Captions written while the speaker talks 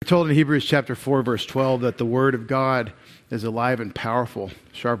told in Hebrews chapter 4, verse 12, that the word of God is alive and powerful,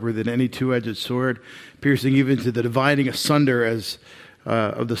 sharper than any two-edged sword, piercing even to the dividing asunder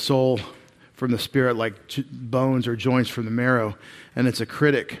of the soul from the spirit, like bones or joints from the marrow, and it's a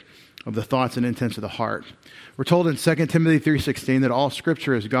critic of the thoughts and intents of the heart. We're told in 2 Timothy 3:16 that all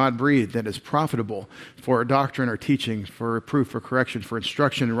Scripture is God-breathed, that is profitable for doctrine or teaching, for reproof, for correction, for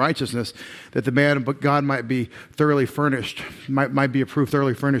instruction in righteousness, that the man of God might be thoroughly furnished, might be approved,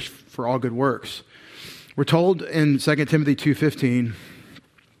 thoroughly furnished for all good works. We're told in 2 Timothy 2:15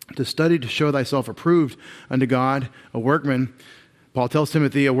 to study to show thyself approved unto God, a workman. Paul tells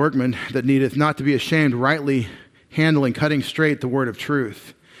Timothy, a workman that needeth not to be ashamed, rightly handling, cutting straight the word of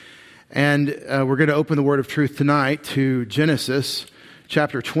truth. And we're going to open the word of truth tonight to Genesis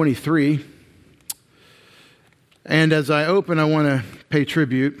chapter 23. And as I open, I want to pay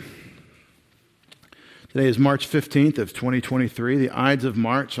tribute. Today is March 15th of 2023, the Ides of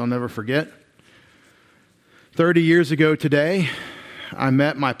March, I'll never forget. 30 years ago today, I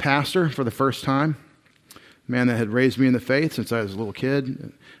met my pastor for the first time, a man that had raised me in the faith since I was a little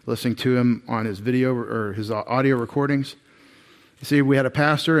kid, listening to him on his video or his audio recordings. You see, we had a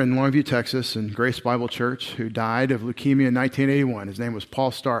pastor in Longview, Texas, in Grace Bible Church, who died of leukemia in 1981. His name was Paul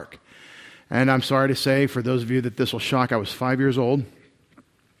Stark. And I'm sorry to say, for those of you that this will shock, I was 5 years old.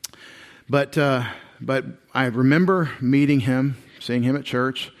 But I remember meeting him, seeing him at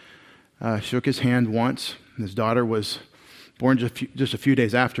church, shook his hand once. His daughter was born just a few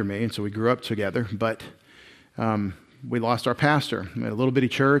days after me, and so we grew up together. But we lost our pastor. We had a little bitty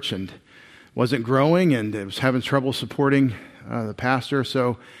church and wasn't growing, and it was having trouble supporting the pastor.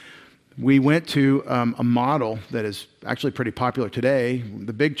 So we went to a model that is actually pretty popular today.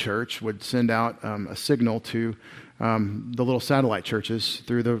 The big church would send out a signal to the little satellite churches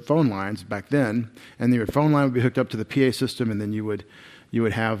through the phone lines back then, and the phone line would be hooked up to the PA system, and then you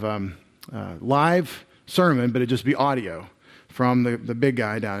would have live sermon, but it'd just be audio from the big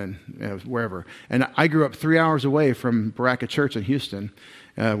guy down in wherever. And I grew up 3 hours away from Baraka Church in Houston,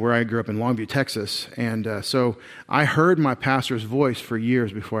 where I grew up in Longview, Texas. And so I heard my pastor's voice for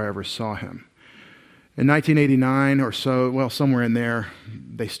years before I ever saw him. In 1989 or so, well, somewhere in there,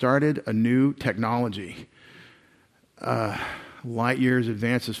 they started a new technology, light years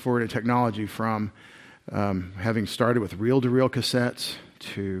advances forward in technology, from having started with reel-to-reel cassettes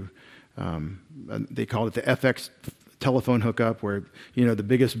to, they called it the FX telephone hookup, where, the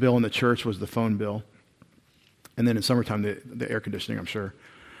biggest bill in the church was the phone bill. And then in summertime, the air conditioning, I'm sure.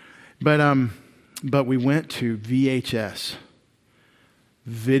 But we went to VHS,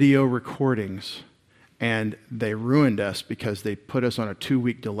 video recordings, and they ruined us because they put us on a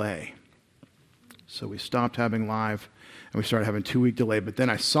 2-week delay. So we stopped having live, and we started having 2-week delay. But then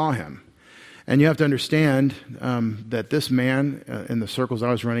I saw him. And you have to understand that this man, in the circles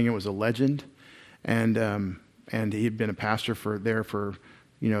I was running in, was a legend. And he had been a pastor for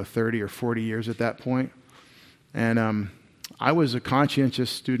 30 or 40 years at that point. And I was a conscientious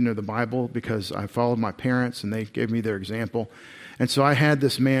student of the Bible because I followed my parents and they gave me their example. And so I had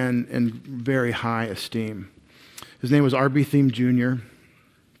this man in very high esteem. His name was R.B. Thiem Jr.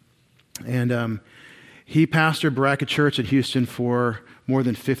 And he pastored Baraka Church in Houston for more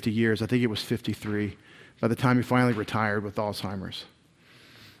than 50 years. I think it was 53 by the time he finally retired with Alzheimer's.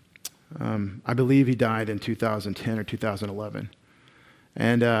 I believe he died in 2010 or 2011.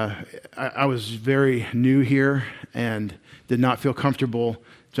 And I was very new here and did not feel comfortable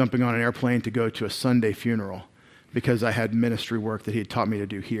jumping on an airplane to go to a Sunday funeral because I had ministry work that he had taught me to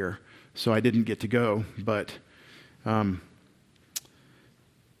do here. So I didn't get to go. But I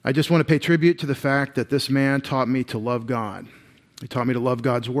just want to pay tribute to the fact that this man taught me to love God. He taught me to love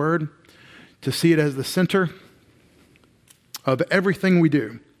God's Word, to see it as the center of everything we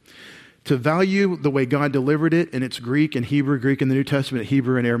do, to value the way God delivered it in its Greek and Hebrew, Greek in the New Testament,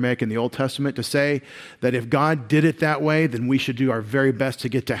 Hebrew and Aramaic in the Old Testament, to say that if God did it that way, then we should do our very best to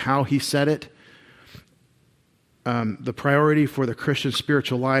get to how he said it. The priority for the Christian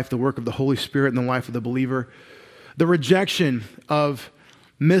spiritual life, the work of the Holy Spirit in the life of the believer, the rejection of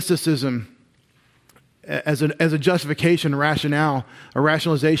mysticism as a justification, a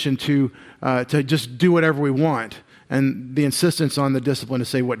rationalization to just do whatever we want. And the insistence on the discipline to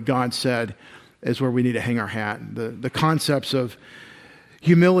say what God said is where we need to hang our hat. The concepts of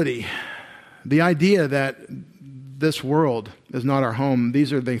humility, the idea that this world is not our home,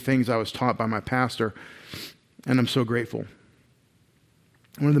 these are the things I was taught by my pastor, and I'm so grateful.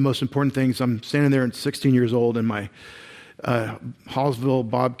 One of the most important things, I'm standing there at 16 years old in my Hallsville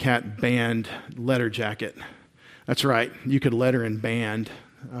Bobcat Band letter jacket. That's right, you could letter in band.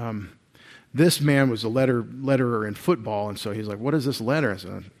 This man was a letterer in football, and so he's like, what is this letter? I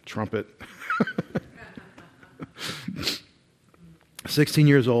said, trumpet. 16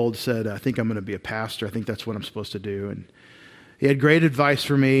 years old, said, I think I'm going to be a pastor. I think that's what I'm supposed to do. And he had great advice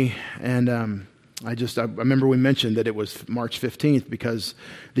for me, and I remember we mentioned that it was March 15th because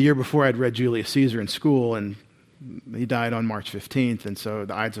the year before I'd read Julius Caesar in school, and he died on March 15th, and so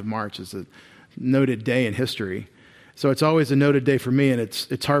the Ides of March is a noted day in history. So it's always a noted day for me, and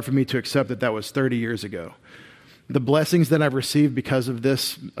it's hard for me to accept that that was 30 years ago. The blessings that I've received because of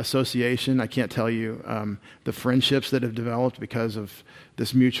this association, I can't tell you. The friendships that have developed because of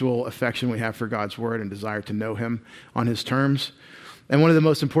this mutual affection we have for God's Word and desire to know Him on His terms. And one of the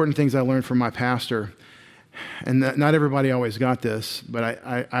most important things I learned from my pastor, and not everybody always got this, but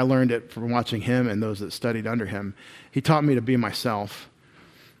I learned it from watching him and those that studied under him. He taught me to be myself.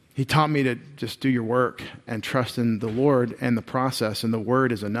 He taught me to just do your work and trust in the Lord and the process, and the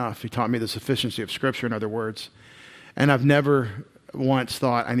Word is enough. He taught me the sufficiency of Scripture, in other words. And I've never once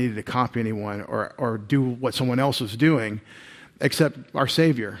thought I needed to copy anyone or do what someone else was doing except our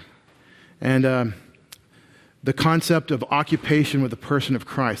Savior. And the concept of occupation with the person of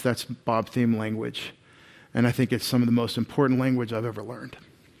Christ, that's Bob Thiem language. And I think it's some of the most important language I've ever learned.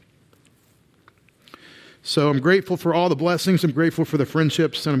 So I'm grateful for all the blessings. I'm grateful for the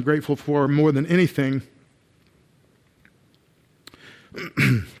friendships. And I'm grateful for, more than anything,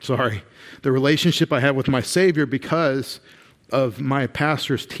 the relationship I have with my Savior because of my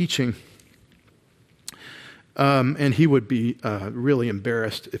pastor's teaching. And he would be really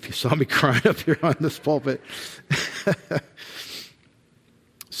embarrassed if he saw me crying up here on this pulpit.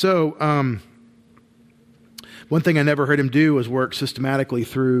 So, one thing I never heard him do was work systematically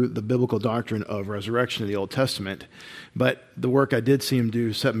through the biblical doctrine of resurrection in the Old Testament. But the work I did see him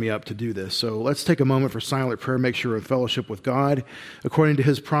do set me up to do this. So let's take a moment for silent prayer, make sure we're in fellowship with God, according to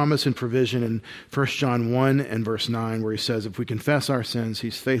His promise and provision in 1 John 1 and verse 9, where He says, if we confess our sins,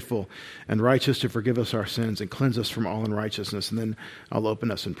 He's faithful and righteous to forgive us our sins and cleanse us from all unrighteousness. And then I'll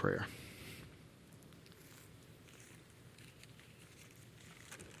open us in prayer.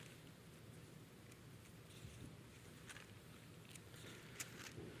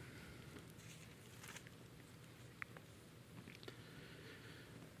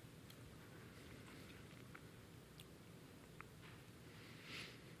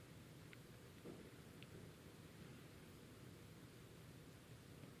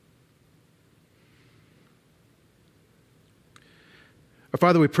 Our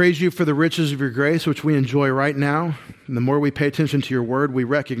Father, we praise You for the riches of Your grace, which we enjoy right now. And the more we pay attention to Your Word, we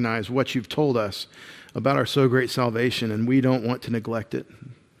recognize what You've told us about our so great salvation, and we don't want to neglect it.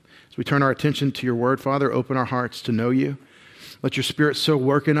 As we turn our attention to Your Word, Father, open our hearts to know You. Let Your Spirit so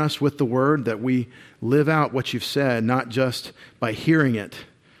work in us with the Word that we live out what You've said, not just by hearing it,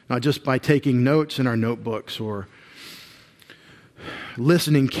 not just by taking notes in our notebooks or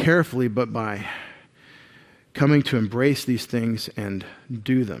listening carefully, but by coming to embrace these things and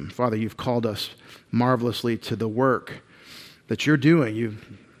do them. Father, You've called us marvelously to the work that You're doing. You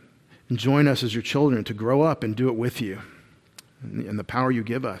join us as Your children to grow up and do it with You and the power You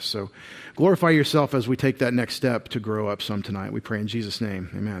give us. So glorify Yourself as we take that next step to grow up some tonight. We pray in Jesus' name.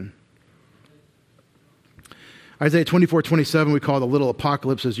 Amen. Isaiah 24:27 we call the little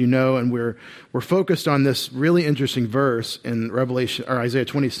apocalypse, as you know, and we're focused on this really interesting verse in Revelation or Isaiah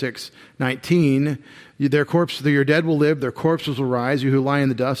 26:19. Your dead will live, their corpses will rise. You who lie in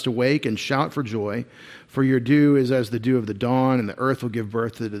the dust, awake and shout for joy, for your dew is as the dew of the dawn, and the earth will give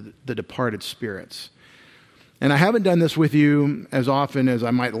birth to the departed spirits. And I haven't done this with you as often as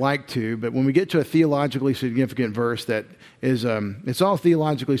I might like to, but when we get to a theologically significant verse that is, it's all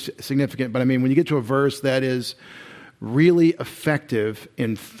theologically significant, but I mean, when you get to a verse that is really effective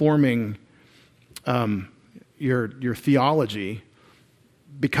in forming your theology,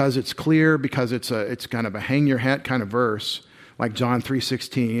 because it's clear, because it's kind of a hang your hat kind of verse, like John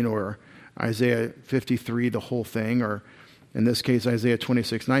 3:16 or Isaiah 53, the whole thing, or in this case, Isaiah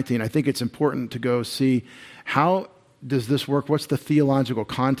 26:19, I think it's important to go see how does this work? What's the theological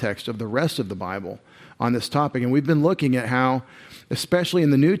context of the rest of the Bible on this topic? And we've been looking at how, especially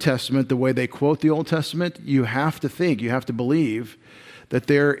in the New Testament, the way they quote the Old Testament, you have to believe that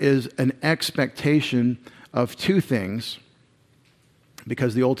there is an expectation of two things,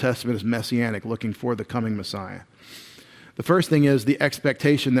 because the Old Testament is messianic, looking for the coming Messiah. The first thing is the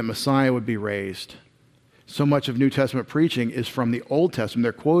expectation that Messiah would be raised. So much of New Testament preaching is from the Old Testament.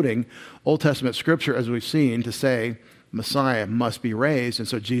 They're quoting Old Testament scripture, as we've seen, to say Messiah must be raised. And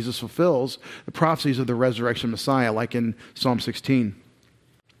so Jesus fulfills the prophecies of the resurrection Messiah, like in Psalm 16.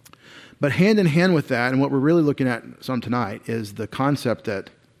 But hand in hand with that, and what we're really looking at some tonight, is the concept that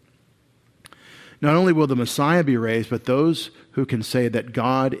Not only will the Messiah be raised, but those who can say that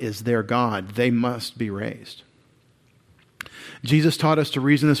God is their God, they must be raised. Jesus taught us to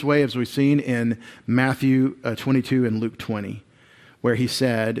reason this way, as we've seen in Matthew 22 and Luke 20, where he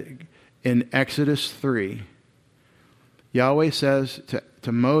said in Exodus 3, Yahweh says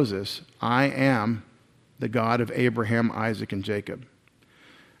to Moses, I am the God of Abraham, Isaac, and Jacob.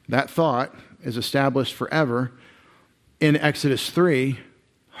 That thought is established forever in Exodus 3,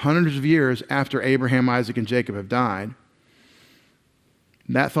 hundreds of years after Abraham, Isaac, and Jacob have died.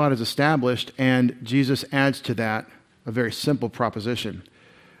 That thought is established, and Jesus adds to that a very simple proposition.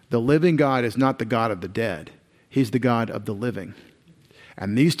 The living God is not the God of the dead. He's the God of the living.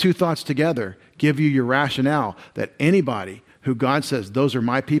 And these two thoughts together give you your rationale that anybody who God says, those are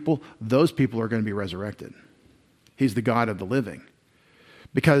my people, those people are going to be resurrected. He's the God of the living.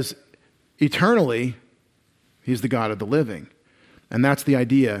 Because eternally, he's the God of the living. And that's the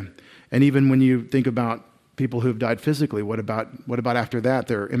idea. And even when you think about people who have died physically, what about after that?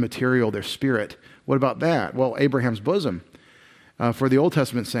 They're immaterial, they're spirit. What about that? Well, Abraham's bosom for the Old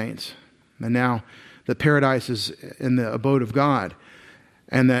Testament saints. And now that paradise is in the abode of God,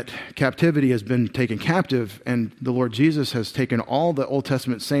 and that captivity has been taken captive, and the Lord Jesus has taken all the Old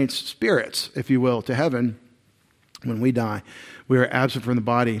Testament saints' spirits, if you will, to heaven. When we die, we are absent from the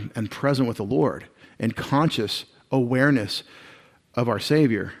body and present with the Lord in conscious awareness of our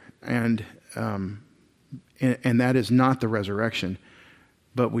Savior. And that is not the resurrection,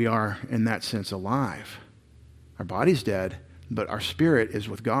 but we are, in that sense, alive. Our body's dead, but our spirit is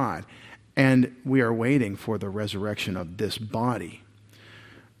with God, and we are waiting for the resurrection of this body.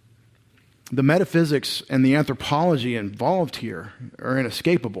 The metaphysics and the anthropology involved here are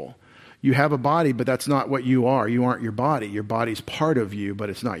inescapable. You have a body, but that's not what you are. You aren't your body. Your body's part of you, but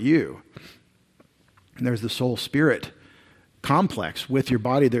it's not you. And there's the soul-spirit complex. With your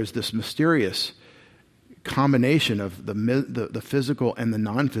body, there's this mysterious combination of the physical and the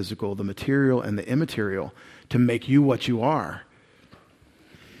non-physical, the material and the immaterial, to make you what you are.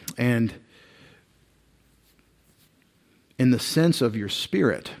 And in the sense of your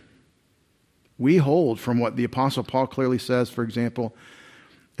spirit, we hold from what the Apostle Paul clearly says, for example,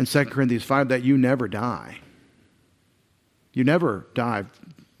 in 2 Corinthians 5, that you never die. You never die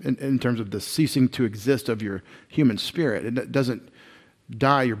in terms of the ceasing to exist of your human spirit. It doesn't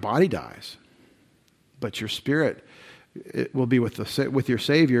die, your body dies. But your spirit, it will be with your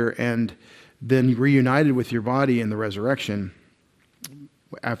Savior, and then reunited with your body in the resurrection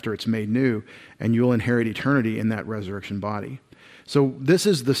after it's made new, and you'll inherit eternity in that resurrection body. So this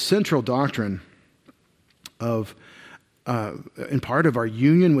is the central doctrine of, in part of our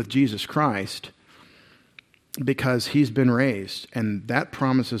union with Jesus Christ, because he's been raised, and that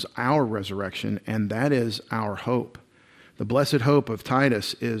promises our resurrection, and that is our hope. The blessed hope of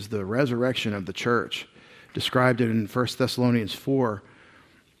Titus is the resurrection of the church, described in 1 Thessalonians 4,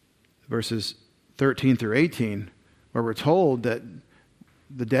 verses 13 through 18, where we're told that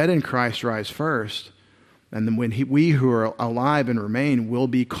the dead in Christ rise first, and then when we who are alive and remain will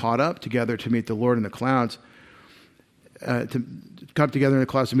be caught up together to meet the Lord in the clouds, to come together in the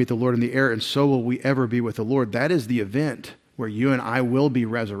clouds to meet the Lord in the air, and so will we ever be with the Lord. That is the event where you and I will be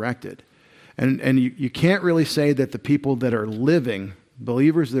resurrected. And you can't really say that the people that are living,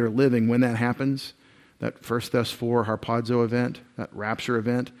 believers that are living when that happens, that 1 Thess 4 harpazo event, that rapture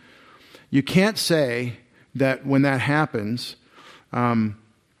event, you can't say that when that happens,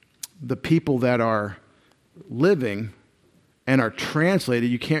 the people that are living and are translated,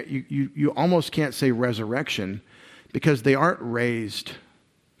 you almost can't say resurrection, because they aren't raised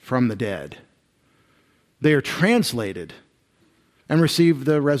from the dead. They are translated and receive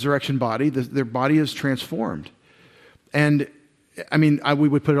the resurrection body. Their body is transformed. And I mean, we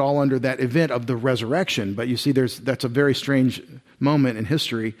would put it all under that event of the resurrection, but you see, that's a very strange moment in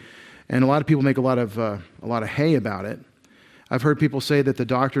history, and a lot of people make a lot of hay about it. I've heard people say that the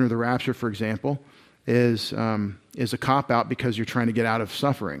doctrine of the rapture, for example, is a cop-out because you're trying to get out of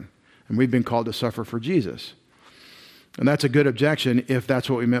suffering, and we've been called to suffer for Jesus. And that's a good objection if that's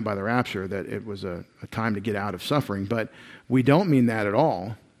what we meant by the rapture, that it was a time to get out of suffering. But we don't mean that at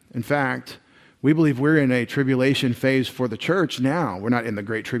all. In fact, we believe we're in a tribulation phase for the church now. We're not in the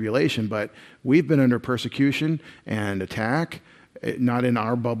Great Tribulation, but we've been under persecution and attack, not in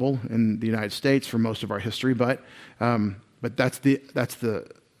our bubble in the United States for most of our history, but that's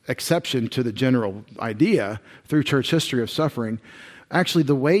the exception to the general idea through church history of suffering. Actually,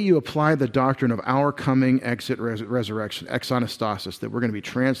 the way you apply the doctrine of our coming exit resurrection, exanastasis, that we're going to be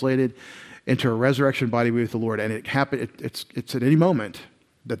translated into a resurrection body with the Lord, and it's at any moment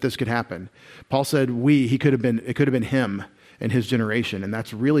that this could happen. Paul said it could have been him. in his generation, and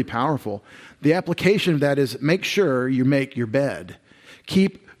that's really powerful. The application of that is make sure you make your bed.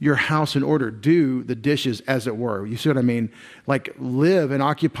 Keep your house in order. Do the dishes, as it were. You see what I mean? Like, live and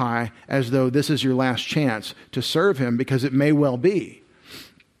occupy as though this is your last chance to serve him, because it may well be.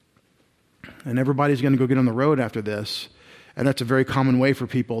 And everybody's going to go get on the road after this. And that's a very common way for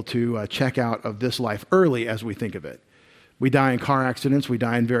people to check out of this life early as we think of it. We die in car accidents. We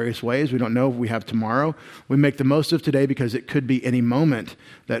die in various ways. We don't know if we have tomorrow. We make the most of today because it could be any moment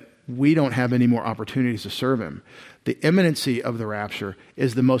that we don't have any more opportunities to serve him. The imminency of the rapture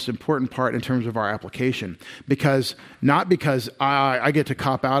is the most important part in terms of our application, not because I get to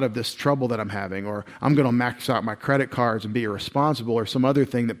cop out of this trouble that I'm having, or I'm going to max out my credit cards and be irresponsible, or some other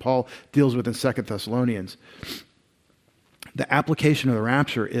thing that Paul deals with in 2 Thessalonians. The application of the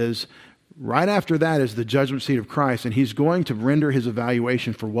rapture is right after that is the judgment seat of Christ, and he's going to render his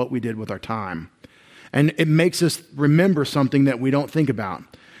evaluation for what we did with our time. And it makes us remember something that we don't think about,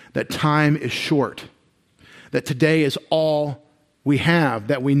 that time is short, that today is all we have,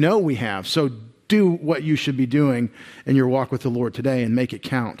 that we know we have. So do what you should be doing in your walk with the Lord today and make it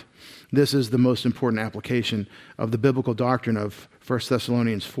count. This is the most important application of the biblical doctrine of 1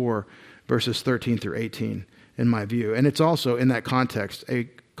 Thessalonians 4, verses 13 through 18. In my view. And it's also, in that context, a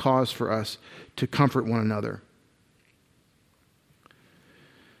cause for us to comfort one another.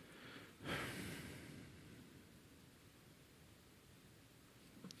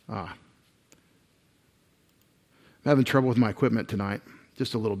 I'm having trouble with my equipment tonight,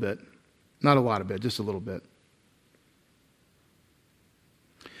 just a little bit. Not a lot of it, just a little bit.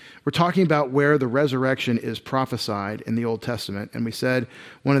 We're talking about where the resurrection is prophesied in the Old Testament, and we said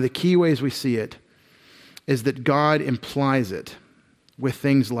one of the key ways we see it is that God implies it with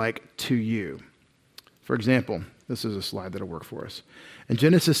things like "to you." For example, this is a slide that'll work for us. In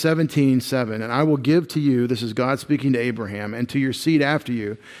Genesis 17:7, "And I will give to you," this is God speaking to Abraham, "and to your seed after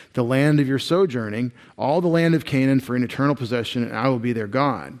you, the land of your sojourning, all the land of Canaan for an eternal possession, and I will be their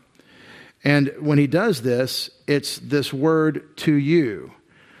God." And when he does this, it's this word "to you."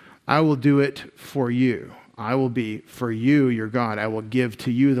 I will do it for you. I will be for you your God. I will give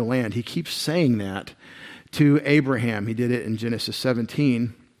to you the land. He keeps saying that to Abraham. He did it in Genesis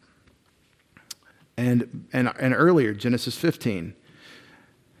 17 and earlier, Genesis 15.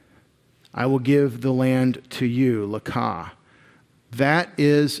 I will give the land to you, Lakah. That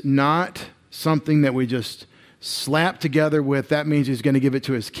is not something that we just slap together with, that means he's going to give it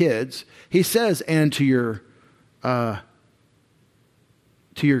to his kids. He says, and to your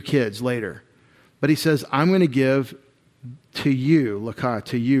kids later. But he says, I'm going to give to you, Lakah,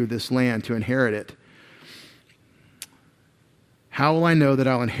 to you, this land to inherit it. How will I know that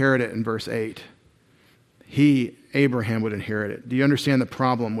I'll inherit it in verse 8? Abraham, would inherit it. Do you understand the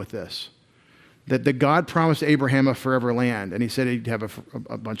problem with this? That God promised Abraham a forever land, and he said he'd have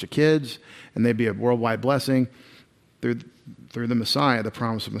a bunch of kids, and they'd be a worldwide blessing through the Messiah, the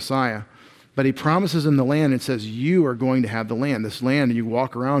promise of Messiah. But he promises him the land and says, you are going to have the land, this land, and you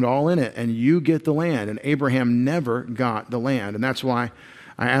walk around all in it, and you get the land. And Abraham never got the land. And that's why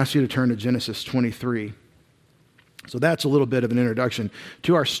I asked you to turn to Genesis 23. So that's a little bit of an introduction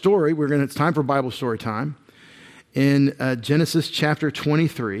to our story. It's time for Bible story time. In Genesis chapter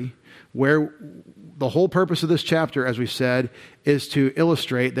 23, where the whole purpose of this chapter, as we said, is to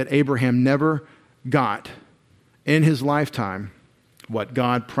illustrate that Abraham never got in his lifetime what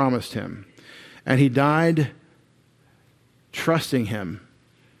God promised him. And he died trusting him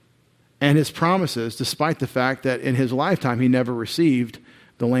and his promises, despite the fact that in his lifetime he never received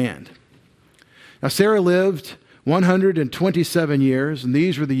the land. Now, Sarah lived 127 years, and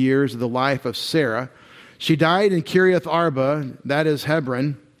these were the years of the life of Sarah. She died in Kiriath Arba, that is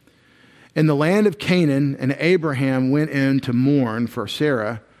Hebron, in the land of Canaan, and Abraham went in to mourn for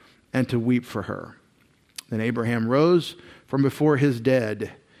Sarah and to weep for her. Then Abraham rose from before his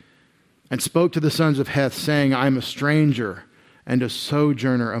dead and spoke to the sons of Heth, saying, I am a stranger and a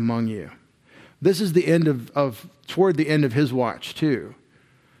sojourner among you. This is the end toward the end of his watch too.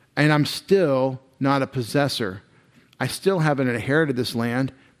 And I'm still not a possessor. I still haven't inherited this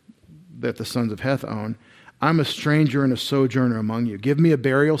land that the sons of Heth own. I'm a stranger and a sojourner among you. Give me a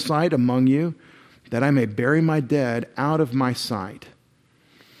burial site among you, that I may bury my dead out of my sight.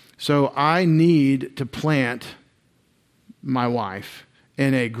 So I need to plant my wife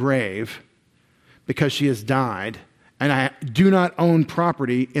in a grave because she has died, and I do not own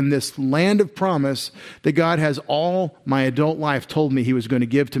property in this land of promise that God has all my adult life told me he was going to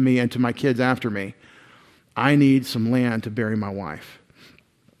give to me and to my kids after me. I need some land to bury my wife.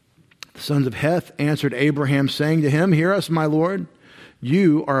 The sons of Heth answered Abraham, saying to him, Hear us, my Lord.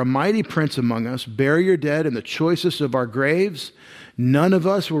 You are a mighty prince among us. Bury your dead in the choicest of our graves. None of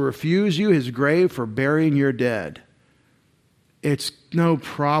us will refuse you his grave for burying your dead. It's no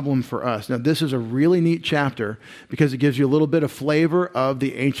problem for us. Now, this is a really neat chapter because it gives you a little bit of flavor of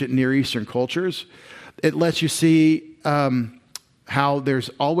the ancient Near Eastern cultures. It lets you see how there's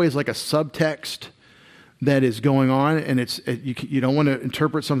always like a subtext that is going on, and you don't want to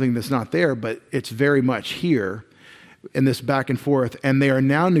interpret something that's not there, but it's very much here in this back and forth, and they are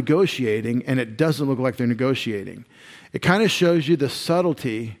now negotiating, and it doesn't look like they're negotiating. It kind of shows you the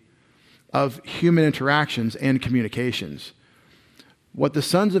subtlety of human interactions and communications. What the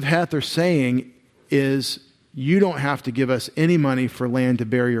sons of Heth are saying is, you don't have to give us any money for land to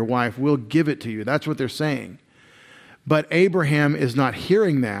bury your wife. We'll give it to you. That's what they're saying. But Abraham is not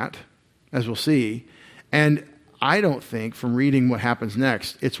hearing that, as we'll see, and I don't think, from reading what happens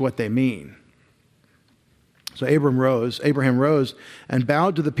next, it's what they mean. So Abraham rose and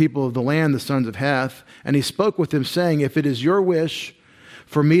bowed to the people of the land, the sons of Heth, and he spoke with them, saying, if it is your wish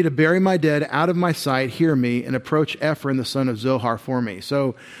for me to bury my dead out of my sight, hear me, and approach Ephron, the son of Zohar, for me.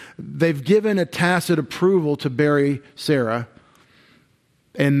 So they've given a tacit approval to bury Sarah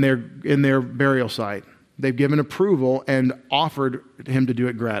in their burial site. They've given approval and offered him to do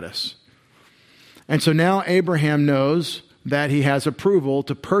it gratis. And so now Abraham knows that he has approval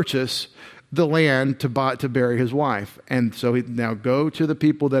to purchase the land to bury his wife. And so he now go to the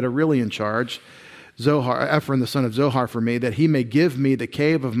people that are really in charge, Ephron, the son of Zohar, for me, that he may give me the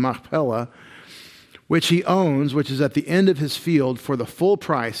cave of Machpelah, which he owns, which is at the end of his field, for the full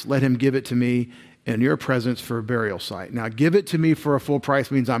price. Let him give it to me in your presence for a burial site. Now, give it to me for a full price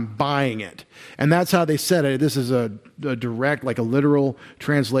means I'm buying it. And that's how they said it. This is a direct, like a literal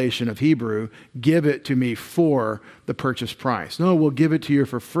translation of Hebrew. Give it to me for the purchase price. No, we'll give it to you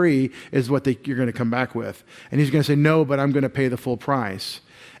for free is what you're going to come back with. And he's going to say, no, but I'm going to pay the full price.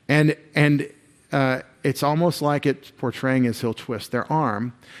 And it's almost like it's portraying as he'll twist their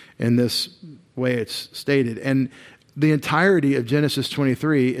arm in this way it's stated. And the entirety of Genesis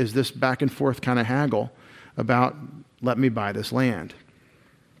 23 is this back and forth kind of haggle about, let me buy this land.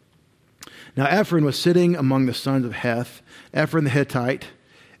 Now Ephron was sitting among the sons of Heth. Ephron the Hittite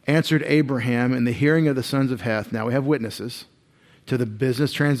answered Abraham in the hearing of the sons of Heth. Now we have witnesses to the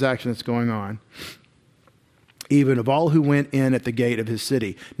business transaction that's going on, even of all who went in at the gate of his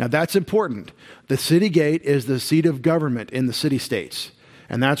city. Now that's important. The city gate is the seat of government in the city-states.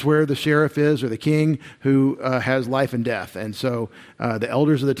 And that's where the sheriff is, or the king, who has life and death. And so the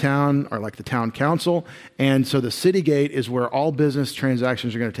elders of the town are like the town council. And so the city gate is where all business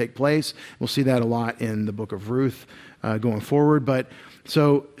transactions are going to take place. We'll see that a lot in the book of Ruth going forward. But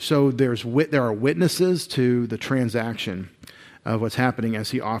so there are witnesses to the transaction of what's happening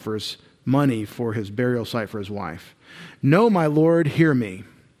as he offers money for his burial site for his wife. No, my Lord, hear me.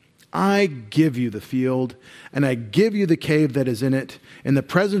 I give you the field, and I give you the cave that is in it. In the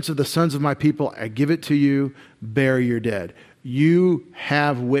presence of the sons of my people, I give it to you. Bury your dead. You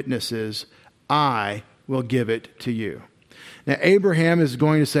have witnesses. I will give it to you. Now, Abraham is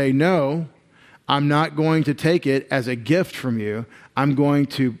going to say, no, I'm not going to take it as a gift from you. I'm going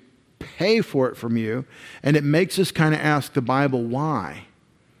to pay for it from you. And it makes us kind of ask the Bible, why?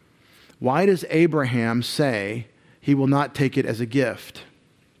 Why does Abraham say he will not take it as a gift?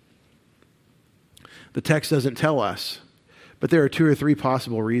 The text doesn't tell us, but there are 2 or 3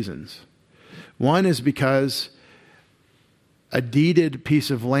 possible reasons. One is because a deeded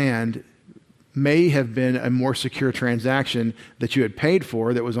piece of land may have been a more secure transaction that you had paid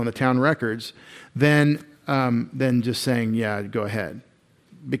for that was on the town records than just saying, yeah, go ahead.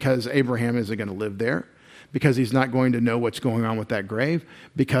 Because Abraham isn't going to live there, because he's not going to know what's going on with that grave,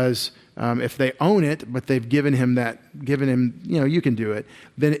 because if they own it, but they've given him, you can do it,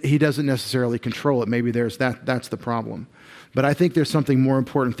 then he doesn't necessarily control it. Maybe that's the problem. But I think there's something more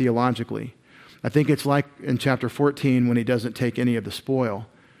important theologically. I think it's like in chapter 14 when he doesn't take any of the spoil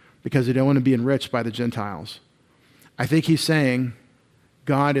because he don't want to be enriched by the Gentiles. I think he's saying,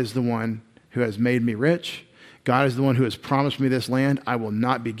 God is the one who has made me rich. God is the one who has promised me this land. I will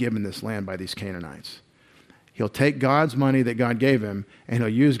not be given this land by these Canaanites. He'll take God's money that God gave him, and he'll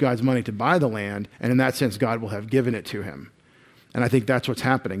use God's money to buy the land, and in that sense, God will have given it to him. And I think that's what's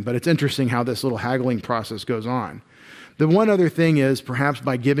happening. But it's interesting how this little haggling process goes on. The one other thing is, perhaps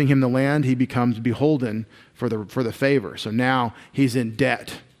by giving him the land, he becomes beholden for the favor. So now he's in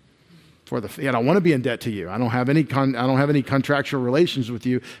debt. I don't want to be in debt to you. I don't have any contractual relations with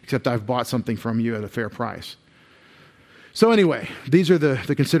you, except I've bought something from you at a fair price. So anyway, these are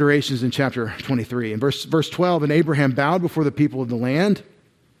the considerations in chapter 23. In verse 12, and Abraham bowed before the people of the land,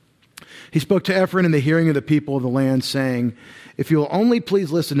 He spoke to Ephron in the hearing of the people of the land, saying, if you will only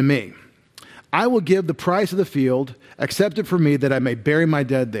please listen to me, I will give the price of the field, accept it for me, that I may bury my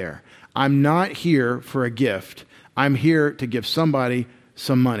dead there. I'm not here for a gift. I'm here to give somebody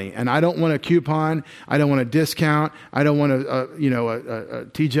some money. And I don't want a coupon. I don't want a discount. I don't want a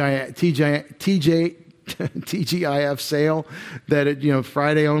TGIF sale that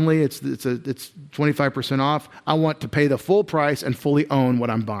Friday only. It's 25% off. I want to pay the full price and fully own what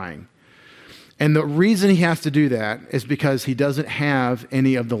I'm buying. And the reason he has to do that is because he doesn't have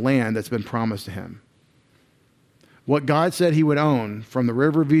any of the land that's been promised to him. What God said he would own from the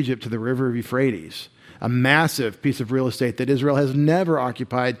river of Egypt to the river of Euphrates, a massive piece of real estate that Israel has never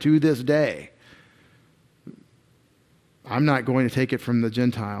occupied to this day. I'm not going to take it from the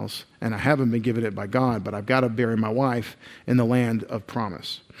Gentiles, and I haven't been given it by God, but I've got to bury my wife in the land of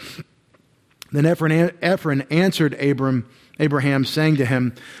promise. Then Ephron answered Abraham, saying to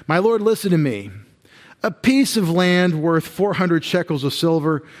him, my Lord, listen to me. A piece of land worth 400 shekels of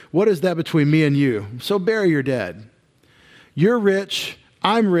silver, what is that between me and you? So bury your dead. You're rich,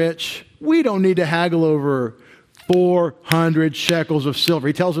 I'm rich. We don't need to haggle over 400 shekels of silver.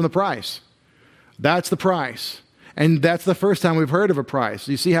 He tells him the price. That's the price. And that's the first time we've heard of a price.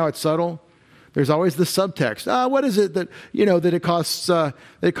 You see how it's subtle? There's always the subtext. What is it that it costs?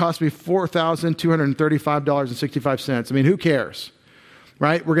 It cost me $4,235.65. I mean, who cares,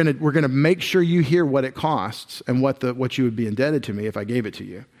 right? We're gonna make sure you hear what it costs and what you would be indebted to me if I gave it to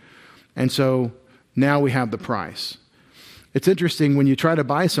you. And so now we have the price. It's interesting when you try to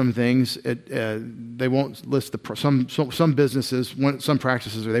buy some things, they won't list some businesses, some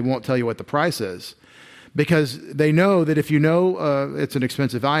practices, or they won't tell you what the price is. Because they know that if you know it's an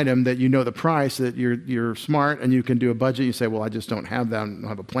expensive item, that you know the price, that you're smart and you can do a budget. You say, well, I just don't have that. I don't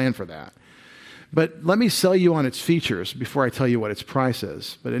have a plan for that. But let me sell you on its features before I tell you what its price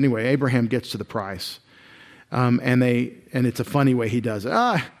is. But anyway, Abraham gets to the price. And it's a funny way he does it.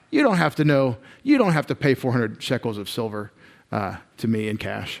 You don't have to know. You don't have to pay 400 shekels of silver to me in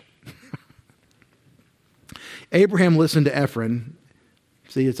cash. Abraham listened to Ephron.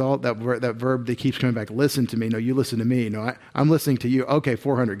 See, it's all that verb that keeps coming back. Listen to me. No, you listen to me. No, I'm listening to you. Okay,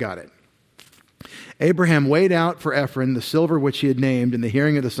 400, got it. Abraham weighed out for Ephron the silver which he had named in the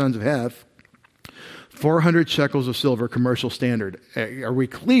hearing of the sons of Heth, 400 shekels of silver, commercial standard. Are we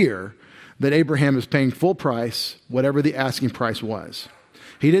clear that Abraham is paying full price, whatever the asking price was?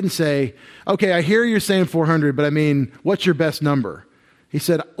 He didn't say, okay, I hear you're saying 400, but I mean, what's your best number? He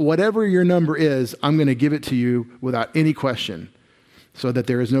said, whatever your number is, I'm going to give it to you without any question. So that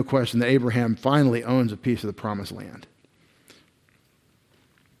there is no question that Abraham finally owns a piece of the promised land.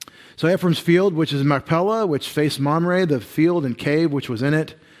 So Ephron's field, which is Machpelah, which faced Mamre, the field and cave which was in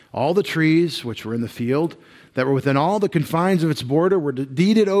it, all the trees which were in the field that were within all the confines of its border were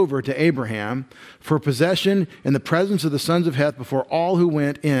deeded over to Abraham for possession in the presence of the sons of Heth before all who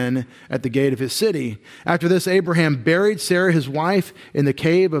went in at the gate of his city. After this, Abraham buried Sarah, his wife, in the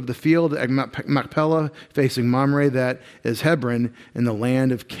cave of the field at Machpelah, facing Mamre, that is Hebron, in the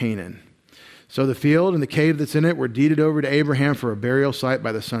land of Canaan. So the field and the cave that's in it were deeded over to Abraham for a burial site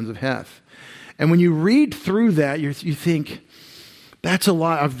by the sons of Heth. And when you read through that, you think, that's a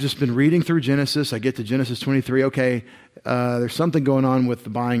lot. I've just been reading through Genesis. I get to Genesis 23. Okay, there's something going on with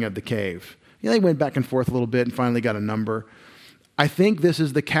the buying of the cave. They went back and forth a little bit and finally got a number. I think this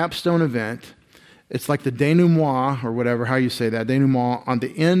is the capstone event. It's like the denouement, or whatever, how you say that, denouement, on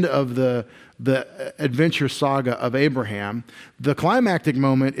the end of the adventure saga of Abraham. The climactic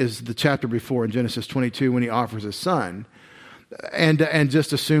moment is the chapter before in Genesis 22 when he offers his son and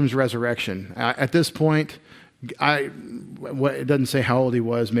just assumes resurrection. At this point, it doesn't say how old he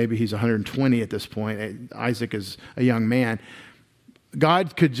was. Maybe he's 120 at this point. Isaac is a young man.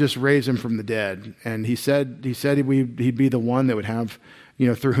 God could just raise him from the dead. And he said he'd be the one that would have,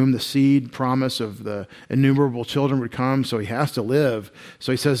 through whom the seed promise of the innumerable children would come. So he has to live.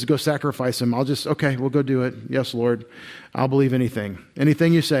 So he says, go sacrifice him. We'll go do it. Yes, Lord, I'll believe anything.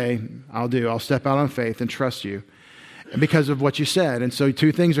 Anything you say, I'll do. I'll step out on faith and trust you because of what you said. And so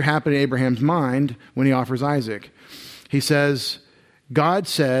two things are happening in Abraham's mind when he offers Isaac. He says, God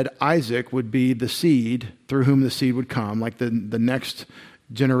said Isaac would be the seed through whom the seed would come, like the next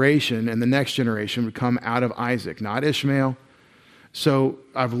generation, and the next generation would come out of Isaac, not Ishmael. So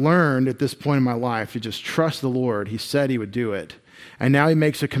I've learned at this point in my life to just trust the Lord. He said he would do it. And now he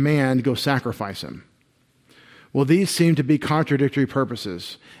makes a command, go sacrifice him. Well, these seem to be contradictory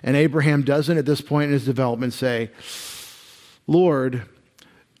purposes. And Abraham doesn't at this point in his development say, Lord,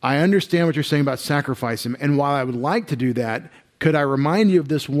 I understand what you're saying about sacrifice him. And while I would like to do that, could I remind you of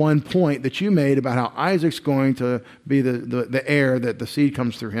this one point that you made about how Isaac's going to be the heir, that the seed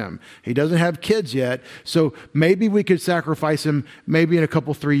comes through him? He doesn't have kids yet, so maybe we could sacrifice him maybe in a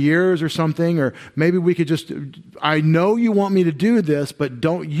couple, 3 years or something, or maybe we could just, I know you want me to do this, but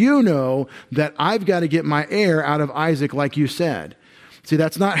don't you know that I've got to get my heir out of Isaac like you said? See,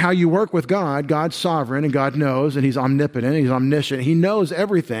 that's not how you work with God. God's sovereign, and God knows, and he's omnipotent, he's omniscient. He knows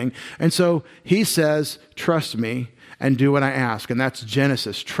everything. And so he says, trust me and do what I ask. And that's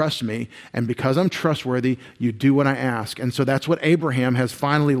Genesis. Trust me. And because I'm trustworthy, you do what I ask. And so that's what Abraham has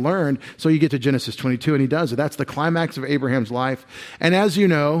finally learned. So you get to Genesis 22, and he does it. That's the climax of Abraham's life. And as you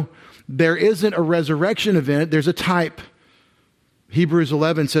know, there isn't a resurrection event. There's a type. Hebrews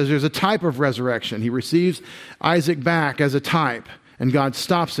 11 says there's a type of resurrection. He receives Isaac back as a type. And God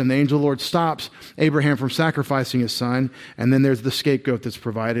stops him. The angel of the Lord stops Abraham from sacrificing his son. And then there's the scapegoat that's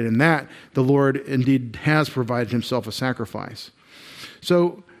provided. And that the Lord indeed has provided himself a sacrifice.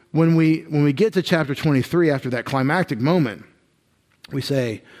 So when we get to chapter 23, after that climactic moment, we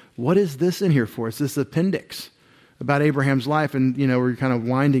say, what is this in here for? It's this appendix about Abraham's life. And, we're kind of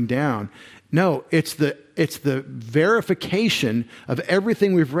winding down. No, it's the verification of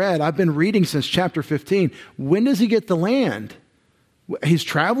everything we've read. I've been reading since chapter 15. When does he get the land? He's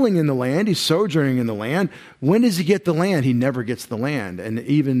traveling in the land. He's sojourning in the land. When does he get the land? He never gets the land. And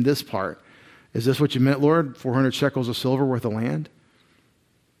even this part, is this what you meant, Lord? 400 shekels of silver worth of land?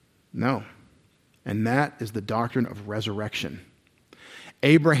 No. And that is the doctrine of resurrection.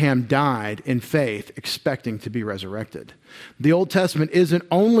 Abraham died in faith, expecting to be resurrected. The Old Testament isn't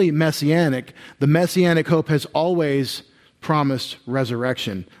only messianic. The messianic hope has always promised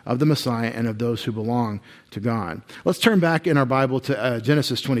resurrection of the Messiah and of those who belong to God. Let's turn back in our Bible to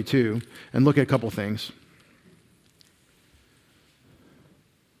Genesis 22 and look at a couple things.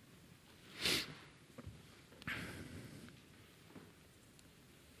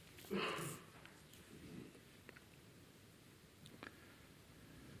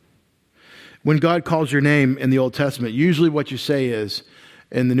 When God calls your name in the Old Testament, usually what you say is,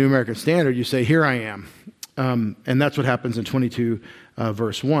 in the New American Standard, you say, here I am. And that's what happens in 22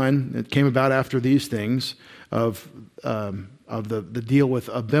 verse 1. It came about after these things of the deal with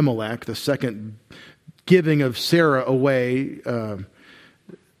Abimelech, the second giving of Sarah away to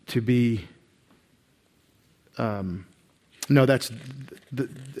be... it's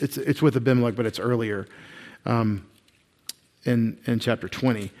with Abimelech, but it's earlier in chapter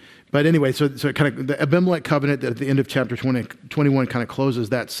 20. But anyway, so it kind of, the Abimelech covenant at the end of chapter 21 kind of closes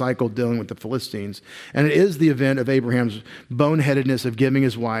that cycle dealing with the Philistines. And it is the event of Abraham's boneheadedness of giving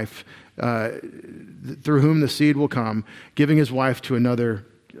his wife, through whom the seed will come, giving his wife to another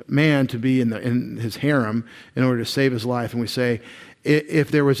man to be in his harem in order to save his life. And we say, if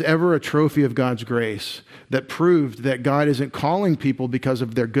there was ever a trophy of God's grace that proved that God isn't calling people because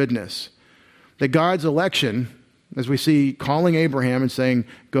of their goodness, that God's election, as we see calling Abraham and saying,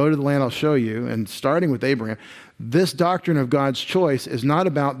 go to the land I'll show you, and starting with Abraham, this doctrine of God's choice is not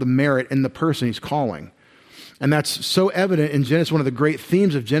about the merit in the person he's calling. And that's so evident in Genesis, one of the great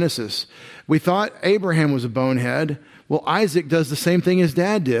themes of Genesis. We thought Abraham was a bonehead. Well, Isaac does the same thing his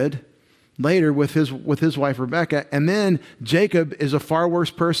dad did later with his wife Rebekah. And then Jacob is a far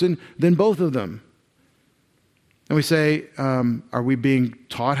worse person than both of them. And we say, are we being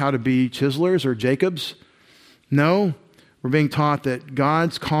taught how to be chiselers or Jacobs? No, we're being taught that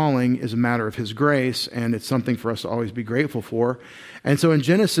God's calling is a matter of his grace, and it's something for us to always be grateful for. And so in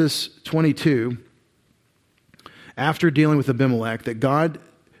Genesis 22, after dealing with Abimelech, that God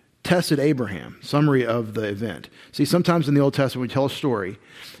tested Abraham, summary of the event. See, sometimes in the Old Testament, we tell a story.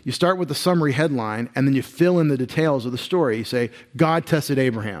 You start with the summary headline, and then you fill in the details of the story. You say, God tested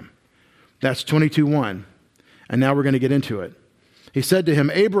Abraham. That's 22:1. And now we're going to get into it. He said to him,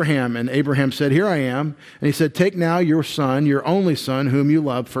 Abraham, and Abraham said, here I am. And he said, take now your son, your only son, whom you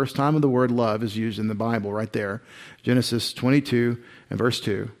love. First time of the word love is used in the Bible right there. Genesis 22 and verse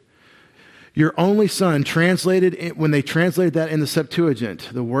 2. Your only son, when they translated that in the Septuagint,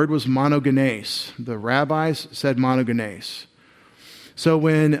 the word was monogenes. The rabbis said monogenes. So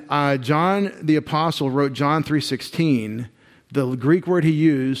when John the Apostle wrote John 3:16, the Greek word he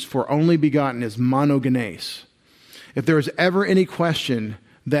used for only begotten is monogenes. If there is ever any question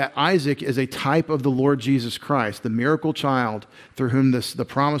that Isaac is a type of the Lord Jesus Christ, the miracle child through whom the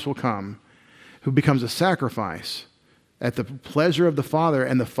promise will come, who becomes a sacrifice at the pleasure of the Father,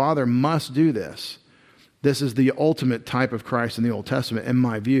 and the Father must do this. This is the ultimate type of Christ in the Old Testament, in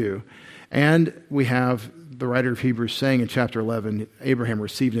my view. And we have the writer of Hebrews saying in chapter 11, Abraham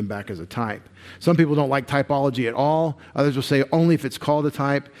received him back as a type. Some people don't like typology at all. Others will say only if it's called a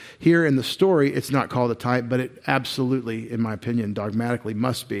type. Here in the story, it's not called a type, but it absolutely, in my opinion, dogmatically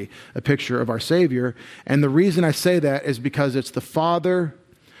must be a picture of our Savior. And the reason I say that is because it's the Father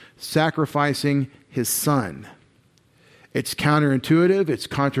sacrificing his Son. It's counterintuitive. It's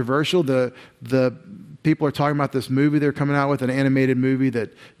controversial. The people are talking about this movie they're coming out with, an animated movie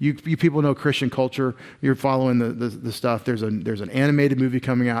that you people know Christian culture. You're following the stuff. There's an animated movie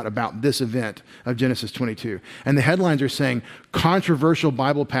coming out about this event of Genesis 22. And the headlines are saying controversial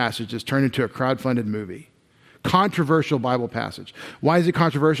Bible passages turned into a crowdfunded movie. Controversial Bible passage. Why is it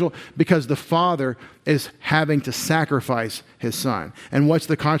controversial? Because the Father is having to sacrifice his Son. And what's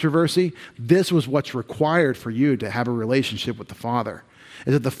the controversy? This was what's required for you to have a relationship with the Father,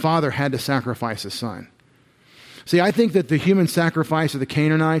 is that the Father had to sacrifice his Son. See, I think that the human sacrifice of the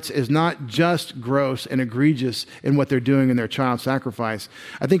Canaanites is not just gross and egregious in what they're doing in their child sacrifice.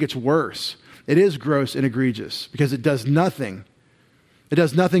 I think it's worse. It is gross and egregious because it does nothing. It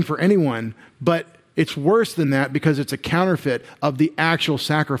does nothing for anyone, but it's worse than that because it's a counterfeit of the actual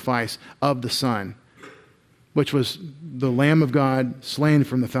sacrifice of the Son, which was the Lamb of God slain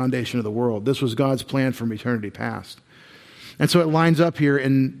from the foundation of the world. This was God's plan from eternity past. And so it lines up here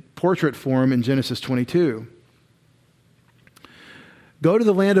in portrait form in Genesis 22. Go to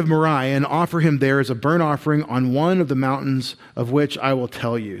the land of Moriah and offer him there as a burnt offering on one of the mountains of which I will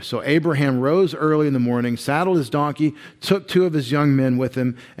tell you. So Abraham rose early in the morning, saddled his donkey, took 2 of his young men with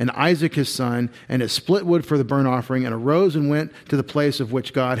him, and Isaac his son, and his split wood for the burnt offering, and arose and went to the place of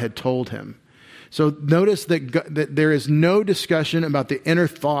which God had told him. So notice that there is no discussion about the inner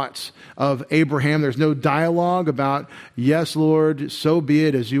thoughts of Abraham. There's no dialogue about, yes, Lord, so be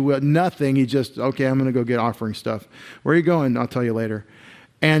it as you will. Nothing. He just, okay, I'm going to go get offering stuff. Where are you going? I'll tell you later.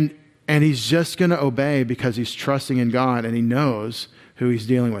 And he's just going to obey because he's trusting in God and he knows who he's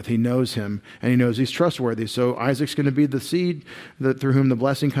dealing with. He knows him and he knows he's trustworthy. So Isaac's going to be the seed through whom the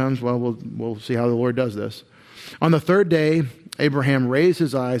blessing comes. Well, we'll see how the Lord does this. On the 3rd day, Abraham raised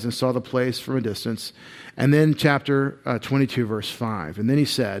his eyes and saw the place from a distance. And then chapter 22, verse 5. And then he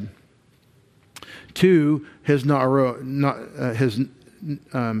said to his Narim,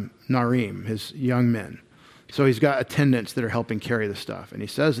 his young men. So he's got attendants that are helping carry the stuff. And he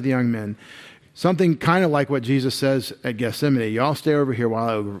says to the young men, something kind of like what Jesus says at Gethsemane. Y'all stay over here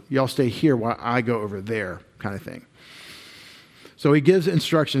y'all stay here while I go over there, kind of thing. So he gives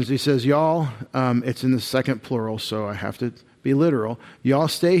instructions. He says, y'all, it's in the second plural, so I have to be literal. Y'all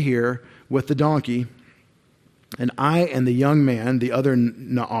stay here with the donkey, and I and the young man, the other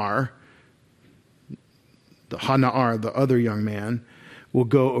Na'ar, the Hana'ar, the other young man, will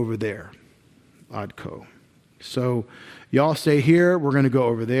go over there. Adko. So y'all stay here. We're going to go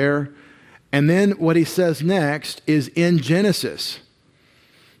over there. And then what he says next is in Genesis.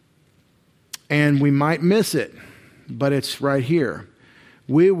 And we might miss it, but it's right here.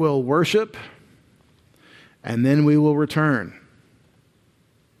 We will worship, and then we will return.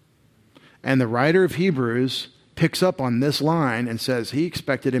 And the writer of Hebrews picks up on this line and says he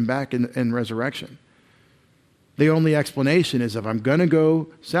expected him back in resurrection. The only explanation is if I'm going to go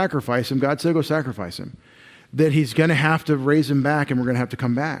sacrifice him, God said go sacrifice him, that he's going to have to raise him back and we're going to have to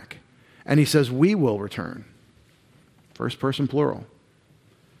come back. And he says we will return. First person plural.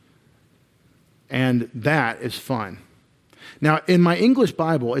 And that is fun. Now, in my English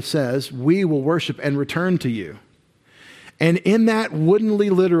Bible, it says, we will worship and return to you. And in that woodenly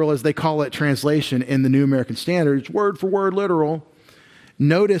literal, as they call it, translation in the New American Standard, it's word for word literal.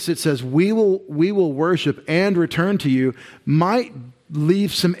 Notice it says, we will worship and return to you, might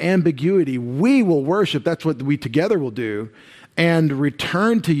leave some ambiguity. We will worship, that's what we together will do. And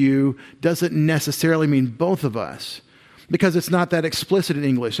return to you doesn't necessarily mean both of us, because it's not that explicit in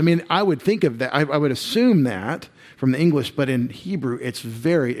English. I mean, I would think of that, I would assume that from the English, but in Hebrew, it's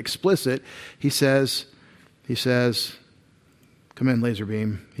very explicit. He says, come in, laser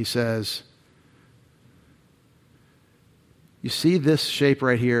beam. He says, you see this shape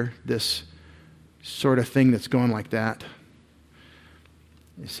right here, this sort of thing that's going like that?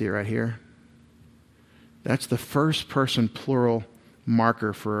 You see it right here? That's the first person plural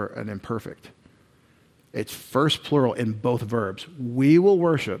marker for an imperfect. It's first plural in both verbs. We will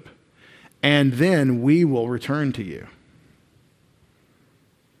worship, and then we will return to you.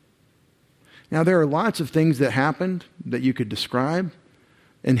 Now, there are lots of things that happened that you could describe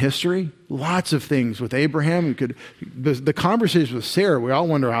in history. Lots of things with Abraham. The conversation with Sarah, we all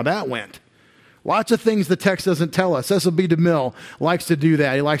wonder how that went. Lots of things the text doesn't tell us. Cecil B. DeMille likes to do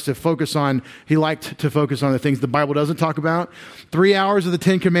that. He liked to focus on the things the Bible doesn't talk about. 3 hours of the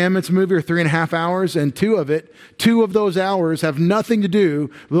Ten Commandments movie, or 3.5 hours, and two of those hours have nothing to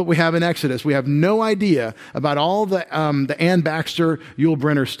do with what we have in Exodus. We have no idea about all the Ann Baxter, Yul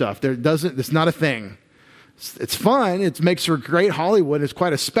Brynner stuff. It's not a thing. It's fun. It makes for great Hollywood. It's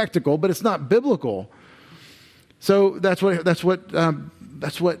quite a spectacle, but it's not biblical. So that's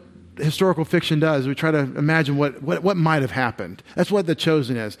what historical fiction does. We try to imagine what might have happened. That's what The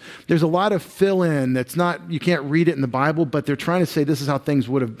Chosen is. There's a lot of fill-in that's not, you can't read it in the Bible, but they're trying to say this is how things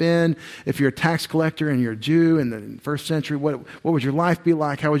would have been. If you're a tax collector and you're a Jew in the first century, what would your life be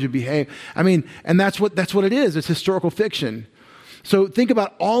like? How would you behave? I mean, and that's what it is. It's historical fiction. So think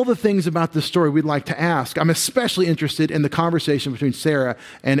about all the things about this story we'd like to ask. I'm especially interested in the conversation between Sarah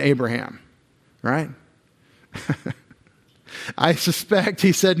and Abraham, right? I suspect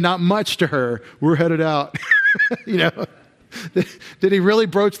he said not much to her. We're headed out. Did he really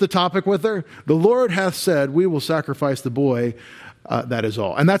broach the topic with her? The Lord hath said, we will sacrifice the boy. That is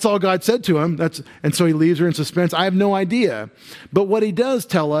all. And that's all God said to him. And so he leaves her in suspense. I have no idea. But what he does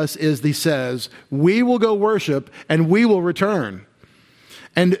tell us is he says, we will go worship and we will return.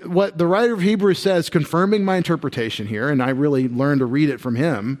 And what the writer of Hebrews says, confirming my interpretation here, and I really learned to read it from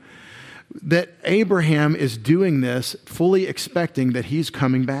him, that Abraham is doing this fully expecting that he's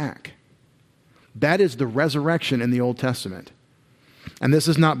coming back. That is the resurrection in the Old Testament. And this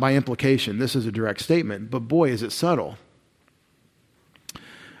is not by implication. This is a direct statement. But boy, is it subtle.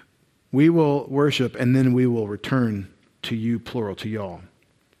 We will worship and then we will return to you, plural, to y'all.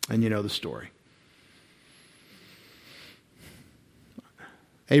 And you know the story.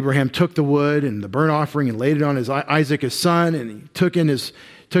 Abraham took the wood and the burnt offering and laid it on Isaac, his son, and he took in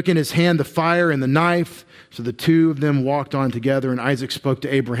his hand the fire and the knife. So the two of them walked on together, and Isaac spoke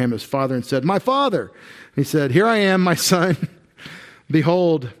to Abraham, his father, and said, my father. He said, here I am, my son.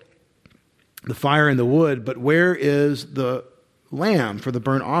 Behold, the fire and the wood, but where is the lamb for the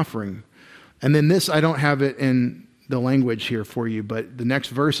burnt offering? And then this, I don't have it in the language here for you, but the next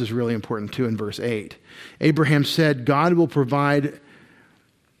verse is really important too, in verse 8. Abraham said, God will provide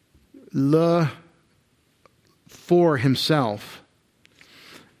for himself.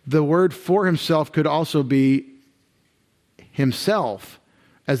 The word for himself could also be himself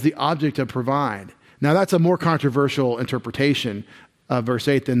as the object of provide. Now that's a more controversial interpretation of verse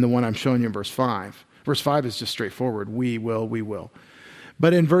 8 than the one I'm showing you in verse 5. Verse 5 is just straightforward. We will.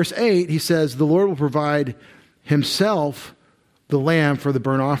 But in verse 8, he says, the Lord will provide himself the lamb for the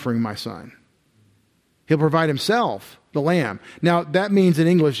burnt offering, my son. He'll provide himself the lamb. Now, that means in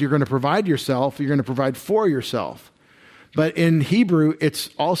English, you're going to provide yourself, you're going to provide for yourself. But in Hebrew, it's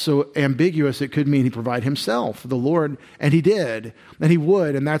also ambiguous. It could mean he provide himself, the Lord, and he did, and he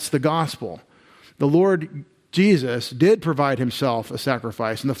would, and that's the gospel. The Lord Jesus did provide himself a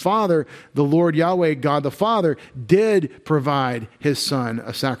sacrifice, and the Father, the Lord Yahweh, God the Father, did provide his Son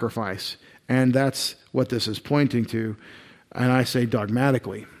a sacrifice. And that's what this is pointing to, and I say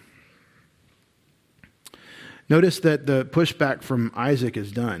dogmatically. Notice that the pushback from Isaac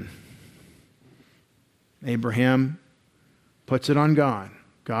is done. Abraham puts it on God.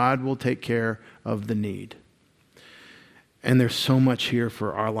 God will take care of the need. And there's so much here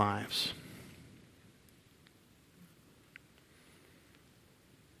for our lives.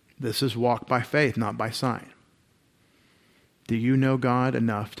 This is walk by faith, not by sight. Do you know God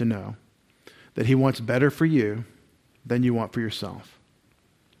enough to know that he wants better for you than you want for yourself?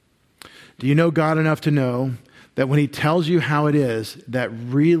 Do you know God enough to know that when he tells you how it is, that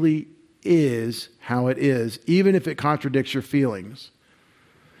really is how it is, even if it contradicts your feelings,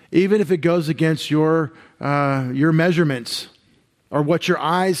 even if it goes against your measurements or what your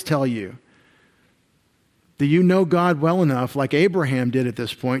eyes tell you? Do you know God well enough, like Abraham did at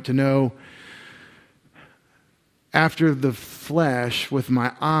this point, to know after the flesh, with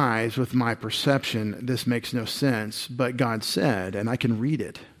my eyes, with my perception, this makes no sense, but God said, and I can read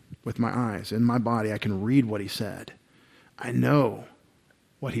it with my eyes, in my body, I can read what he said. I know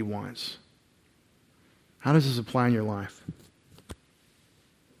what he wants. How does this apply in your life?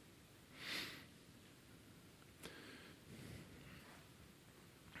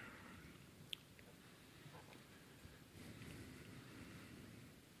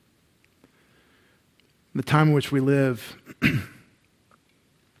 The time in which we live,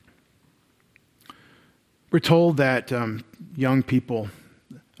 we're told that young people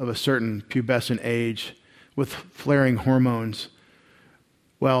of a certain pubescent age with flaring hormones,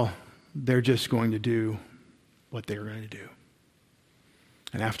 well, they're just going to do what they're going to do.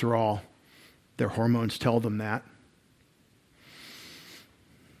 And after all, their hormones tell them that.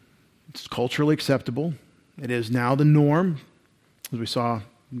 It's culturally acceptable. It is now the norm. As we saw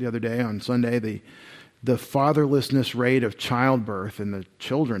the other day on Sunday, the fatherlessness rate of childbirth in the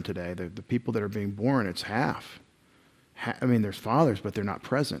children today, the people that are being born, it's half. I mean, there's fathers, but they're not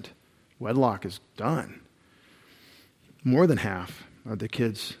present. Wedlock is done. More than half of the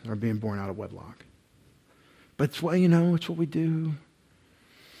kids are being born out of wedlock. But it's what, it's what we do.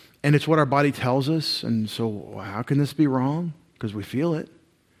 And it's what our body tells us. And so how can this be wrong? Because we feel it.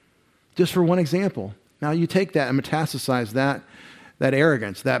 Just for one example. Now you take that and metastasize that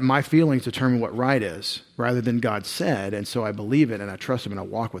arrogance, that my feelings determine what right is, rather than God said, and so I believe it and I trust him and I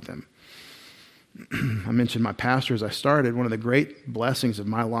walk with him. I mentioned my pastor as I started. One of the great blessings of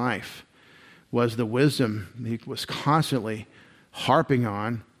my life was the wisdom he was constantly harping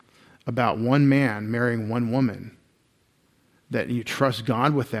on about one man marrying one woman. That you trust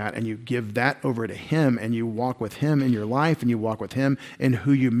God with that and you give that over to him and you walk with him in your life and you walk with him in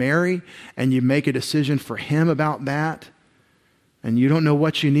who you marry and you make a decision for him about that. And you don't know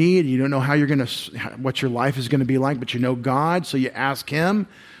what you need. You don't know how what your life is going to be like, but you know God, so you ask him.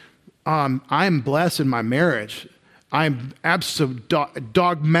 I'm blessed in my marriage. I'm absolutely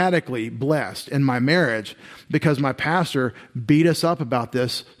dogmatically blessed in my marriage because my pastor beat us up about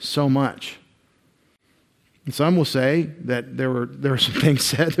this so much. And some will say that there were some things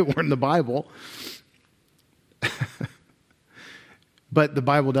said that weren't in the Bible. But the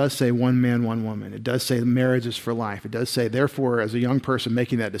Bible does say one man, one woman. It does say marriage is for life. It does say, therefore, as a young person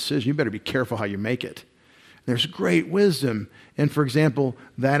making that decision, you better be careful how you make it. There's great wisdom. And for example,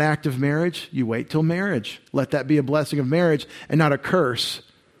 that act of marriage, you wait till marriage. Let that be a blessing of marriage and not a curse,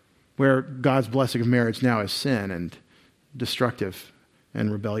 where God's blessing of marriage now is sin and destructive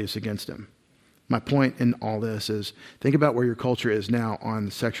and rebellious against him. My point in all this is, think about where your culture is now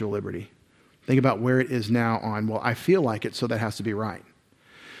on sexual liberty. Think about where it is now on, well, I feel like it, so that has to be right.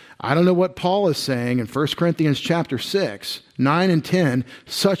 I don't know what Paul is saying in 1 Corinthians chapter 6, 9 and 10,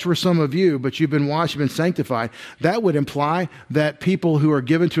 such were some of you, but you've been washed, you've been sanctified. That would imply that people who are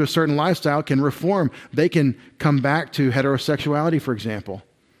given to a certain lifestyle can reform. They can come back to heterosexuality, for example,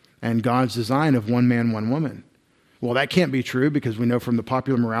 and God's design of one man, one woman. Well, that can't be true because we know from the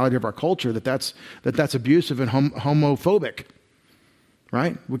popular morality of our culture that's abusive and homophobic,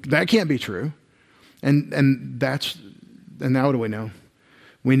 right? That can't be true. And now what do we know?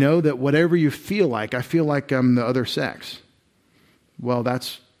 We know that whatever you feel like, I feel like I'm the other sex. Well,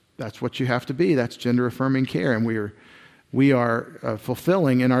 that's what you have to be. That's gender affirming care, and we are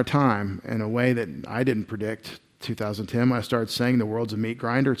fulfilling in our time in a way that I didn't predict. 2010, when I started saying the world's a meat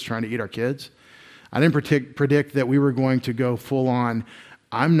grinder, it's trying to eat our kids. I didn't predict that we were going to go full on,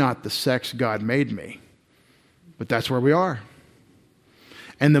 I'm not the sex God made me. But that's where we are.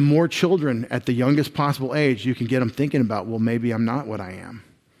 And the more children at the youngest possible age you can get them thinking about, well, maybe I'm not what I am,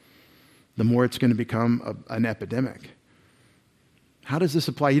 the more it's going to become an epidemic. How does this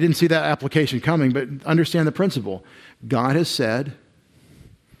apply? You didn't see that application coming, but understand the principle. God has said,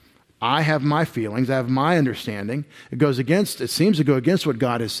 I have my feelings, I have my understanding. It seems to go against what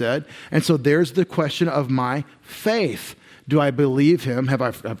God has said. And so there's the question of my faith. Do I believe him?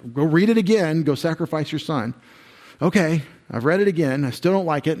 Go read it again, go sacrifice your son. Okay, I've read it again, I still don't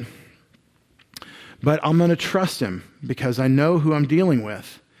like it. But I'm going to trust him because I know who I'm dealing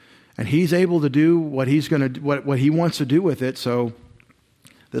with. And he's able to do what what he wants to do with it, so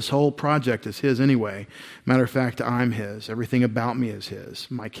this whole project is his anyway. Matter of fact, I'm his. Everything about me is his.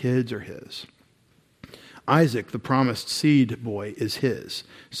 My kids are his. Isaac, the promised seed boy, is his.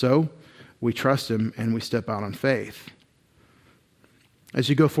 So we trust him and we step out on faith. As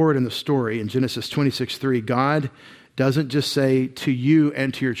you go forward in the story, in Genesis 26:3, God doesn't just say to you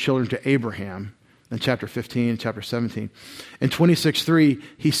and to your children, to Abraham, in chapter 15, chapter 17. In 26:3,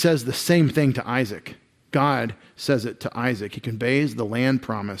 he says the same thing to Isaac. God says it to Isaac. He conveys the land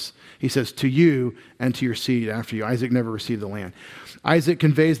promise. He says, to you and to your seed after you. Isaac never received the land. Isaac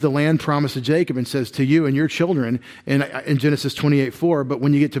conveys the land promise to Jacob and says, to you and your children in Genesis 28:4. But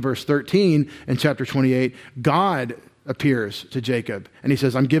when you get to verse 13 in chapter 28, God appears to Jacob and he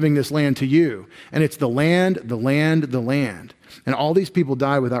says, I'm giving this land to you. And it's the land, the land, the land. And all these people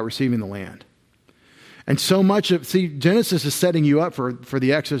die without receiving the land. And so much Genesis is setting you up for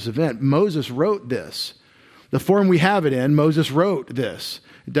the Exodus event. Moses wrote this. The form we have it in, Moses wrote this.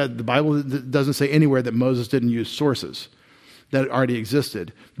 The Bible doesn't say anywhere that Moses didn't use sources that already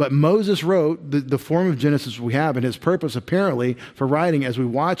existed. But Moses wrote the form of Genesis we have, and his purpose apparently for writing, as we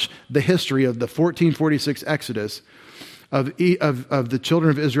watch the history of the 1446 Exodus of the children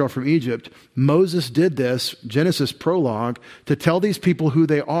of Israel from Egypt, Moses did this, Genesis prologue, to tell these people who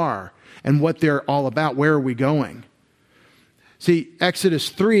they are and what they're all about. Where are we going? See, Exodus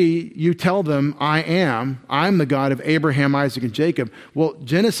 3, you tell them, I'm the God of Abraham, Isaac, and Jacob. Well,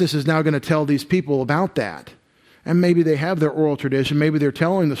 Genesis is now going to tell these people about that. And maybe they have their oral tradition. Maybe they're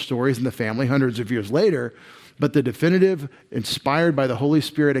telling the stories in the family hundreds of years later. But the definitive, inspired by the Holy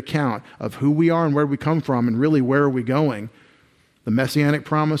Spirit account of who we are and where we come from and really where are we going, the messianic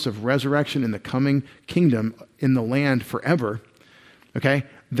promise of resurrection in the coming kingdom in the land forever, okay,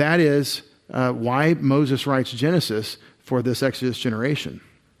 that is why Moses writes Genesis for this Exodus generation.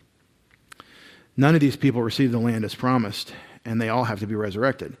 None of these people receive the land as promised, and they all have to be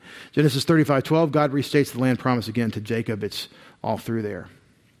resurrected. Genesis 35:12, God restates the land promise again to Jacob. It's all through there.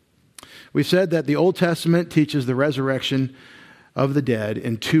 We've said that the Old Testament teaches the resurrection of the dead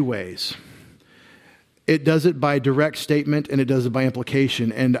in two ways. It does it by direct statement, and it does it by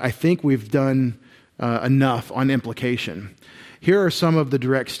implication, and I think we've done enough on implication. Here are some of the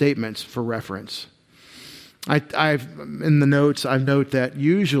direct statements for reference. I've in the notes, I note that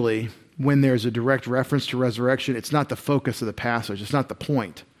usually when there's a direct reference to resurrection, it's not the focus of the passage. It's not the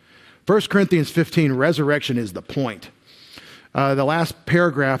point. 1 Corinthians 15, resurrection is the point. The last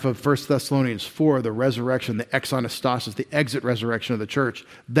paragraph of 1 Thessalonians 4, the resurrection, the exanastasis, the exit resurrection of the church,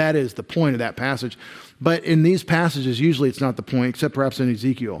 that is the point of that passage. But in these passages, usually it's not the point, except perhaps in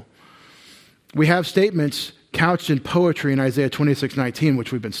Ezekiel. We have statements couched in poetry in Isaiah 26:19,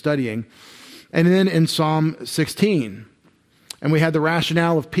 which we've been studying, and then in Psalm 16. And we had the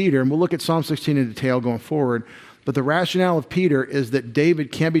rationale of Peter, and we'll look at Psalm 16 in detail going forward, but the rationale of Peter is that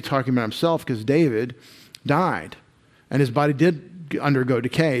David can't be talking about himself because David died, and his body did undergo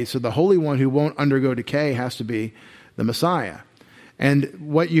decay, so the Holy One who won't undergo decay has to be the Messiah. And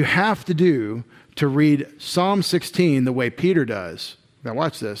what you have to do to read Psalm 16 the way Peter does, now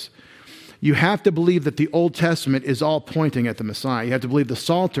watch this, you have to believe that the Old Testament is all pointing at the Messiah. You have to believe the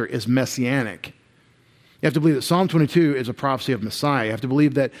Psalter is messianic. You have to believe that Psalm 22 is a prophecy of Messiah. You have to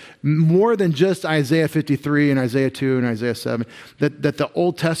believe that more than just Isaiah 53 and Isaiah 2 and Isaiah 7, that the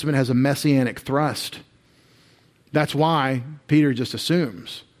Old Testament has a messianic thrust. That's why Peter just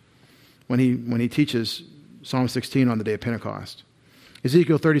assumes when he teaches Psalm 16 on the day of Pentecost.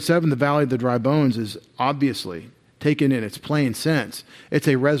 Ezekiel 37, the valley of the dry bones, is obviously taken in its plain sense. It's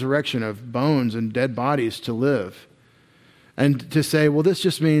a resurrection of bones and dead bodies to live. And to say, well, this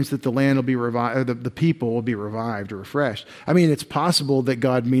just means that the land will be revived, or the people will be revived or refreshed. I mean, it's possible that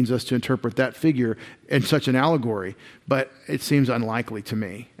God means us to interpret that figure in such an allegory, but it seems unlikely to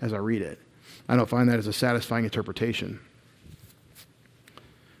me as I read it. I don't find that as a satisfying interpretation.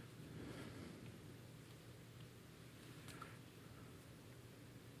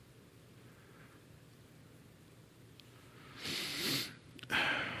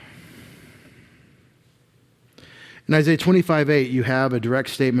 In Isaiah 25:8, you have a direct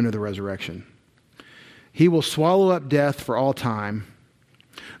statement of the resurrection. He will swallow up death for all time.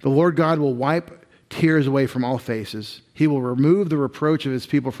 The Lord God will wipe tears away from all faces. He will remove the reproach of his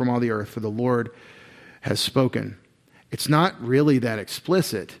people from all the earth, for the Lord has spoken. It's not really that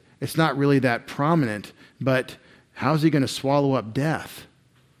explicit. It's not really that prominent, but how's he going to swallow up death?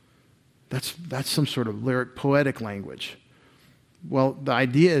 That's some sort of lyric, poetic language. Well, the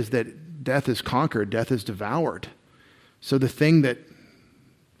idea is that death is conquered, death is devoured. So the thing that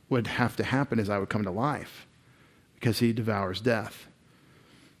would have to happen is I would come to life because he devours death.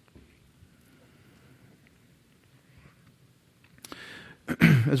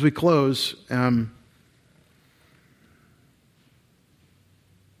 As we close,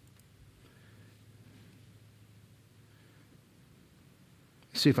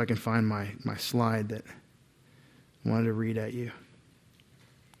 see if I can find my slide that I wanted to read at you.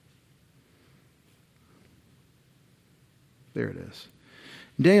 There it is.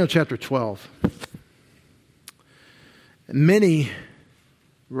 In Daniel chapter 12. Many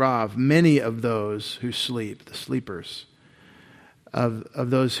of those who sleep, the sleepers, of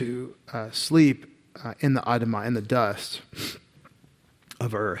those who sleep in the Adamah, in the dust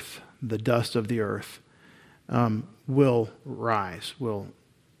of earth, the dust of the earth, will rise, will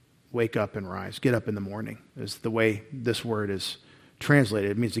wake up and rise, get up in the morning, is the way this word is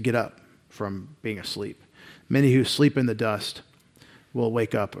translated. It means to get up from being asleep. Many who sleep in the dust will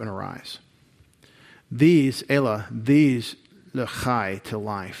wake up and arise. These lechai, to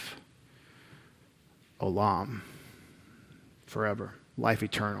life, olam, forever, life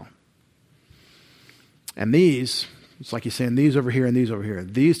eternal. And these, it's like he's saying these over here and these over here,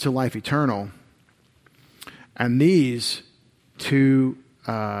 these to life eternal, and these to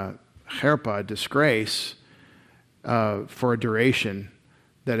herpa, disgrace, for a duration,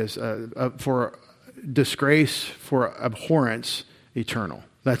 that is, for disgrace, for abhorrence, eternal.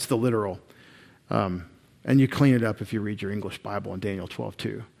 That's the literal And you clean it up if you read your English Bible in Daniel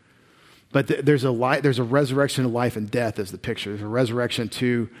 12:2. But there's a resurrection to life and death as the picture. There's a resurrection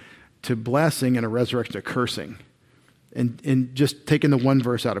to blessing and a resurrection to cursing. And just taking the one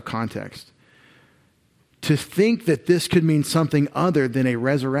verse out of context. To think that this could mean something other than a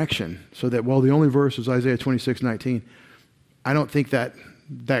resurrection, so that, well, the only verse is Isaiah 26:19. I don't think that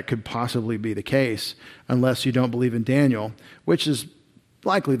could possibly be the case unless you don't believe in Daniel, which is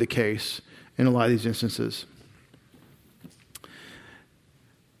likely the case in a lot of these instances.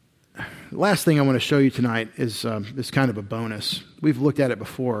 The last thing I want to show you tonight is kind of a bonus. We've looked at it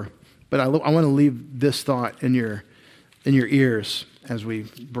before, but I want to leave this thought in your ears as we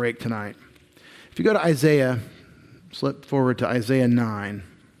break tonight. If you go to Isaiah, slip forward to Isaiah 9.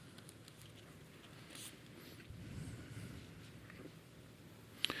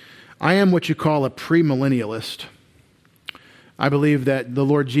 I am what you call a premillennialist. I believe that the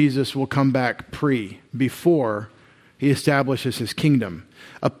Lord Jesus will come back before he establishes his kingdom.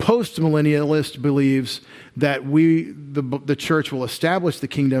 A postmillennialist believes that the church will establish the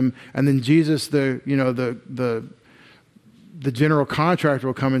kingdom, and then Jesus, the general contractor,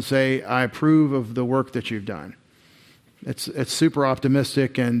 will come and say, I approve of the work that you've done. It's super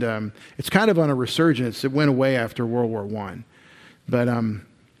optimistic, and it's kind of on a resurgence. It went away after World War I. But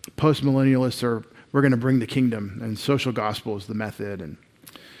postmillennialists we're going to bring the kingdom, and social gospel is the method.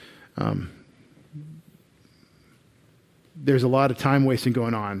 And there's a lot of time wasting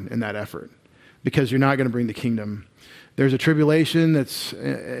going on in that effort because you're not going to bring the kingdom. There's a tribulation that's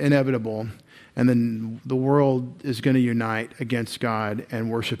inevitable, and then the world is going to unite against God and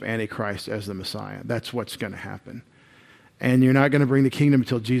worship Antichrist as the Messiah. That's what's going to happen. And you're not going to bring the kingdom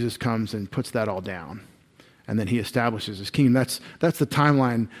until Jesus comes and puts that all down. And then he establishes his kingdom. That's the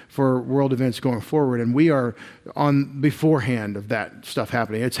timeline for world events going forward. And we are on beforehand of that stuff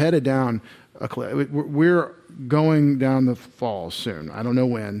happening. It's headed down a cliff. We're going down the falls soon. I don't know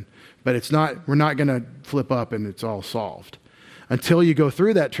when, but we're not going to flip up and it's all solved. Until you go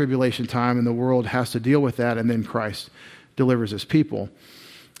through that tribulation time and the world has to deal with that, and then Christ delivers his people.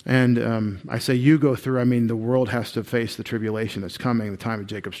 And I say you go through, I mean the world has to face the tribulation that's coming, the time of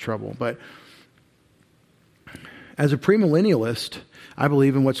Jacob's trouble. But as a premillennialist, I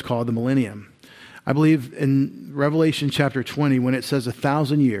believe in what's called the millennium. I believe in Revelation chapter 20, when it says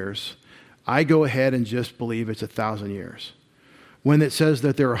 1,000 years, I go ahead and just believe it's 1,000 years. When it says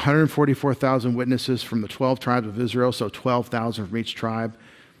that there are 144,000 witnesses from the 12 tribes of Israel, so 12,000 from each tribe,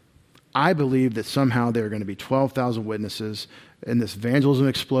 I believe that somehow there are going to be 12,000 witnesses in this evangelism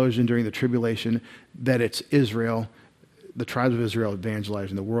explosion during the tribulation, that it's Israel, the tribes of Israel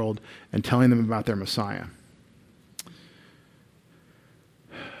evangelizing the world and telling them about their Messiah.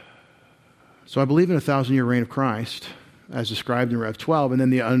 So I believe in a 1,000-year reign of Christ, as described in Rev 12, and then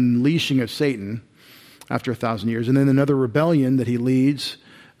the unleashing of Satan after 1,000 years, and then another rebellion that he leads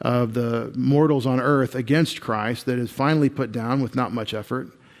of the mortals on earth against Christ that is finally put down with not much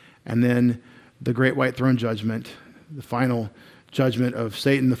effort, and then the great white throne judgment, the final judgment of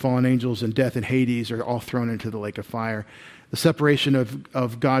Satan, the fallen angels, and death and Hades are all thrown into the lake of fire. The separation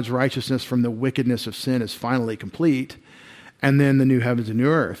of God's righteousness from the wickedness of sin is finally complete. And then the new heavens and new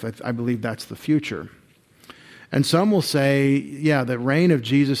earth. I believe that's the future. And some will say, yeah, the reign of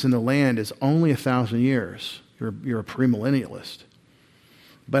Jesus in the land is only 1,000 years. You're a premillennialist.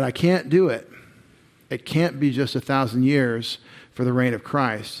 But I can't do it. It can't be just 1,000 years for the reign of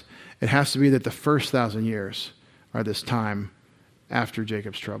Christ. It has to be that the first 1,000 years are this time after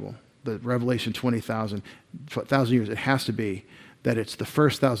Jacob's trouble. The Revelation 1,000 years. It has to be that it's the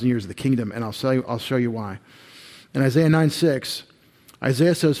first 1,000 years of the kingdom, and I'll show you why. In Isaiah 9:6,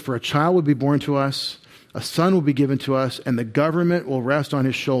 Isaiah says, "For a child will be born to us, a son will be given to us, and the government will rest on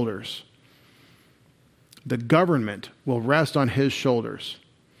his shoulders." The government will rest on his shoulders.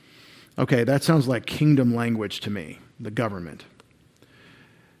 Okay, that sounds like kingdom language to me, the government.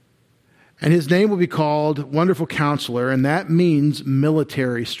 And his name will be called Wonderful Counselor, and that means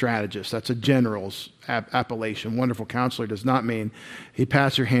military strategist. That's a general's appellation. Wonderful Counselor does not mean he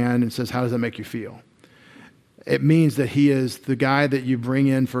pats your hand and says, how does that make you feel? It means that he is the guy that you bring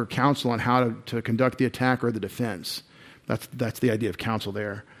in for counsel on how to conduct the attack or the defense. That's the idea of counsel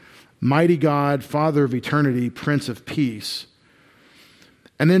there. Mighty God, Father of eternity, Prince of peace.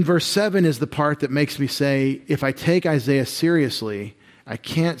 And then verse 7 is the part that makes me say, if I take Isaiah seriously, I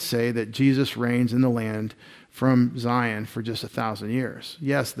can't say that Jesus reigns in the land from Zion for just 1,000 years.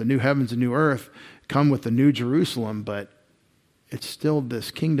 Yes, the new heavens and new earth come with the new Jerusalem, but it's still this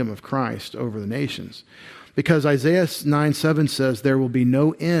kingdom of Christ over the nations. Because Isaiah 9:7 says there will be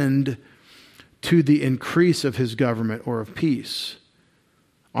no end to the increase of his government or of peace.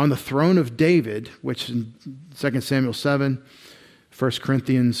 on the throne of David, which in 2 Samuel 7, 1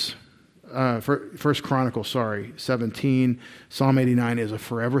 Chronicles 17, Psalm 89 is a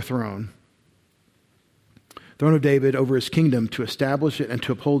forever throne. Throne of David over his kingdom to establish it and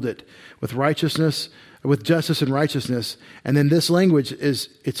to uphold it with righteousness, with justice and righteousness. And then this language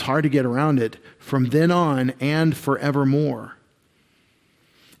it's hard to get around it, from then on and forevermore.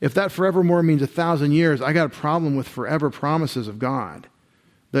 If that forevermore means 1,000 years, I got a problem with forever promises of God.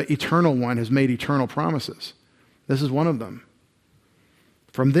 The eternal one has made eternal promises. This is one of them.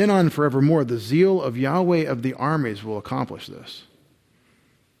 From then on forevermore, the zeal of Yahweh of the armies will accomplish this.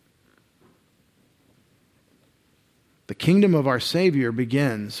 The kingdom of our Savior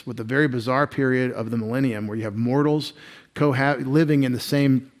begins with the very bizarre period of the millennium where you have mortals living in the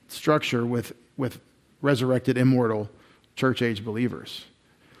same structure with resurrected, immortal, church-age believers.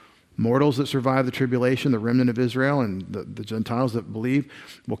 Mortals that survive the tribulation, the remnant of Israel, and the Gentiles that believe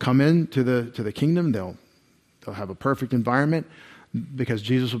will come into the kingdom. They'll have a perfect environment because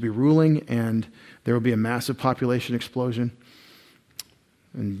Jesus will be ruling, and there will be a massive population explosion.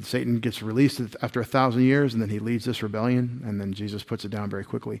 And Satan gets released after 1,000 years, and then he leads this rebellion, and then Jesus puts it down very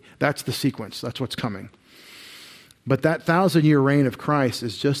quickly. That's the sequence. That's what's coming. But that 1,000-year reign of Christ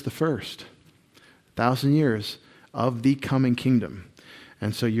is just the first. 1,000 years of the coming kingdom.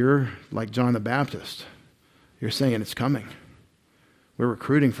 And so you're like John the Baptist. You're saying it's coming. We're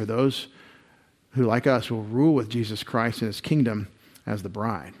recruiting for those who, like us, will rule with Jesus Christ in his kingdom as the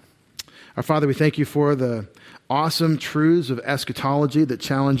bride. Our Father, we thank you for the awesome truths of eschatology that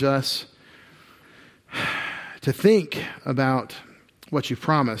challenge us to think about what you've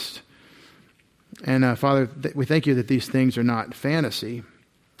promised. And Father, we thank you that these things are not fantasy,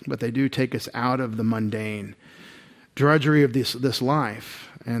 but they do take us out of the mundane drudgery of this life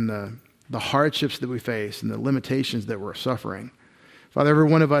and the hardships that we face and the limitations that we're suffering. Father, every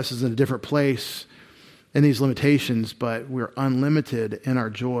one of us is in a different place in these limitations, but we're unlimited in our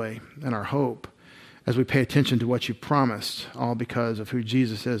joy and our hope as we pay attention to what you promised, all because of who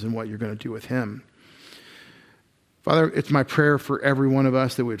Jesus is and what you're going to do with him. Father, it's my prayer for every one of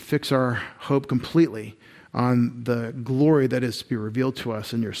us that we would fix our hope completely on the glory that is to be revealed to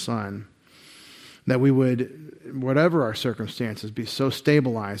us in your Son. That we would, whatever our circumstances, be so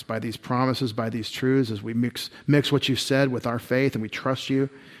stabilized by these promises, by these truths, as we mix what you said with our faith and we trust you.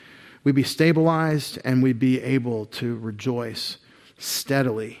 We'd be stabilized and we'd be able to rejoice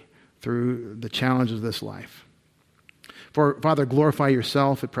steadily through the challenges of this life. Father, glorify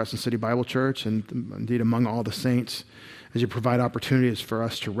yourself at Preston City Bible Church and indeed among all the saints as you provide opportunities for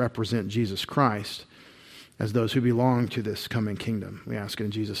us to represent Jesus Christ as those who belong to this coming kingdom. We ask it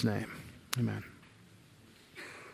in Jesus' name. Amen.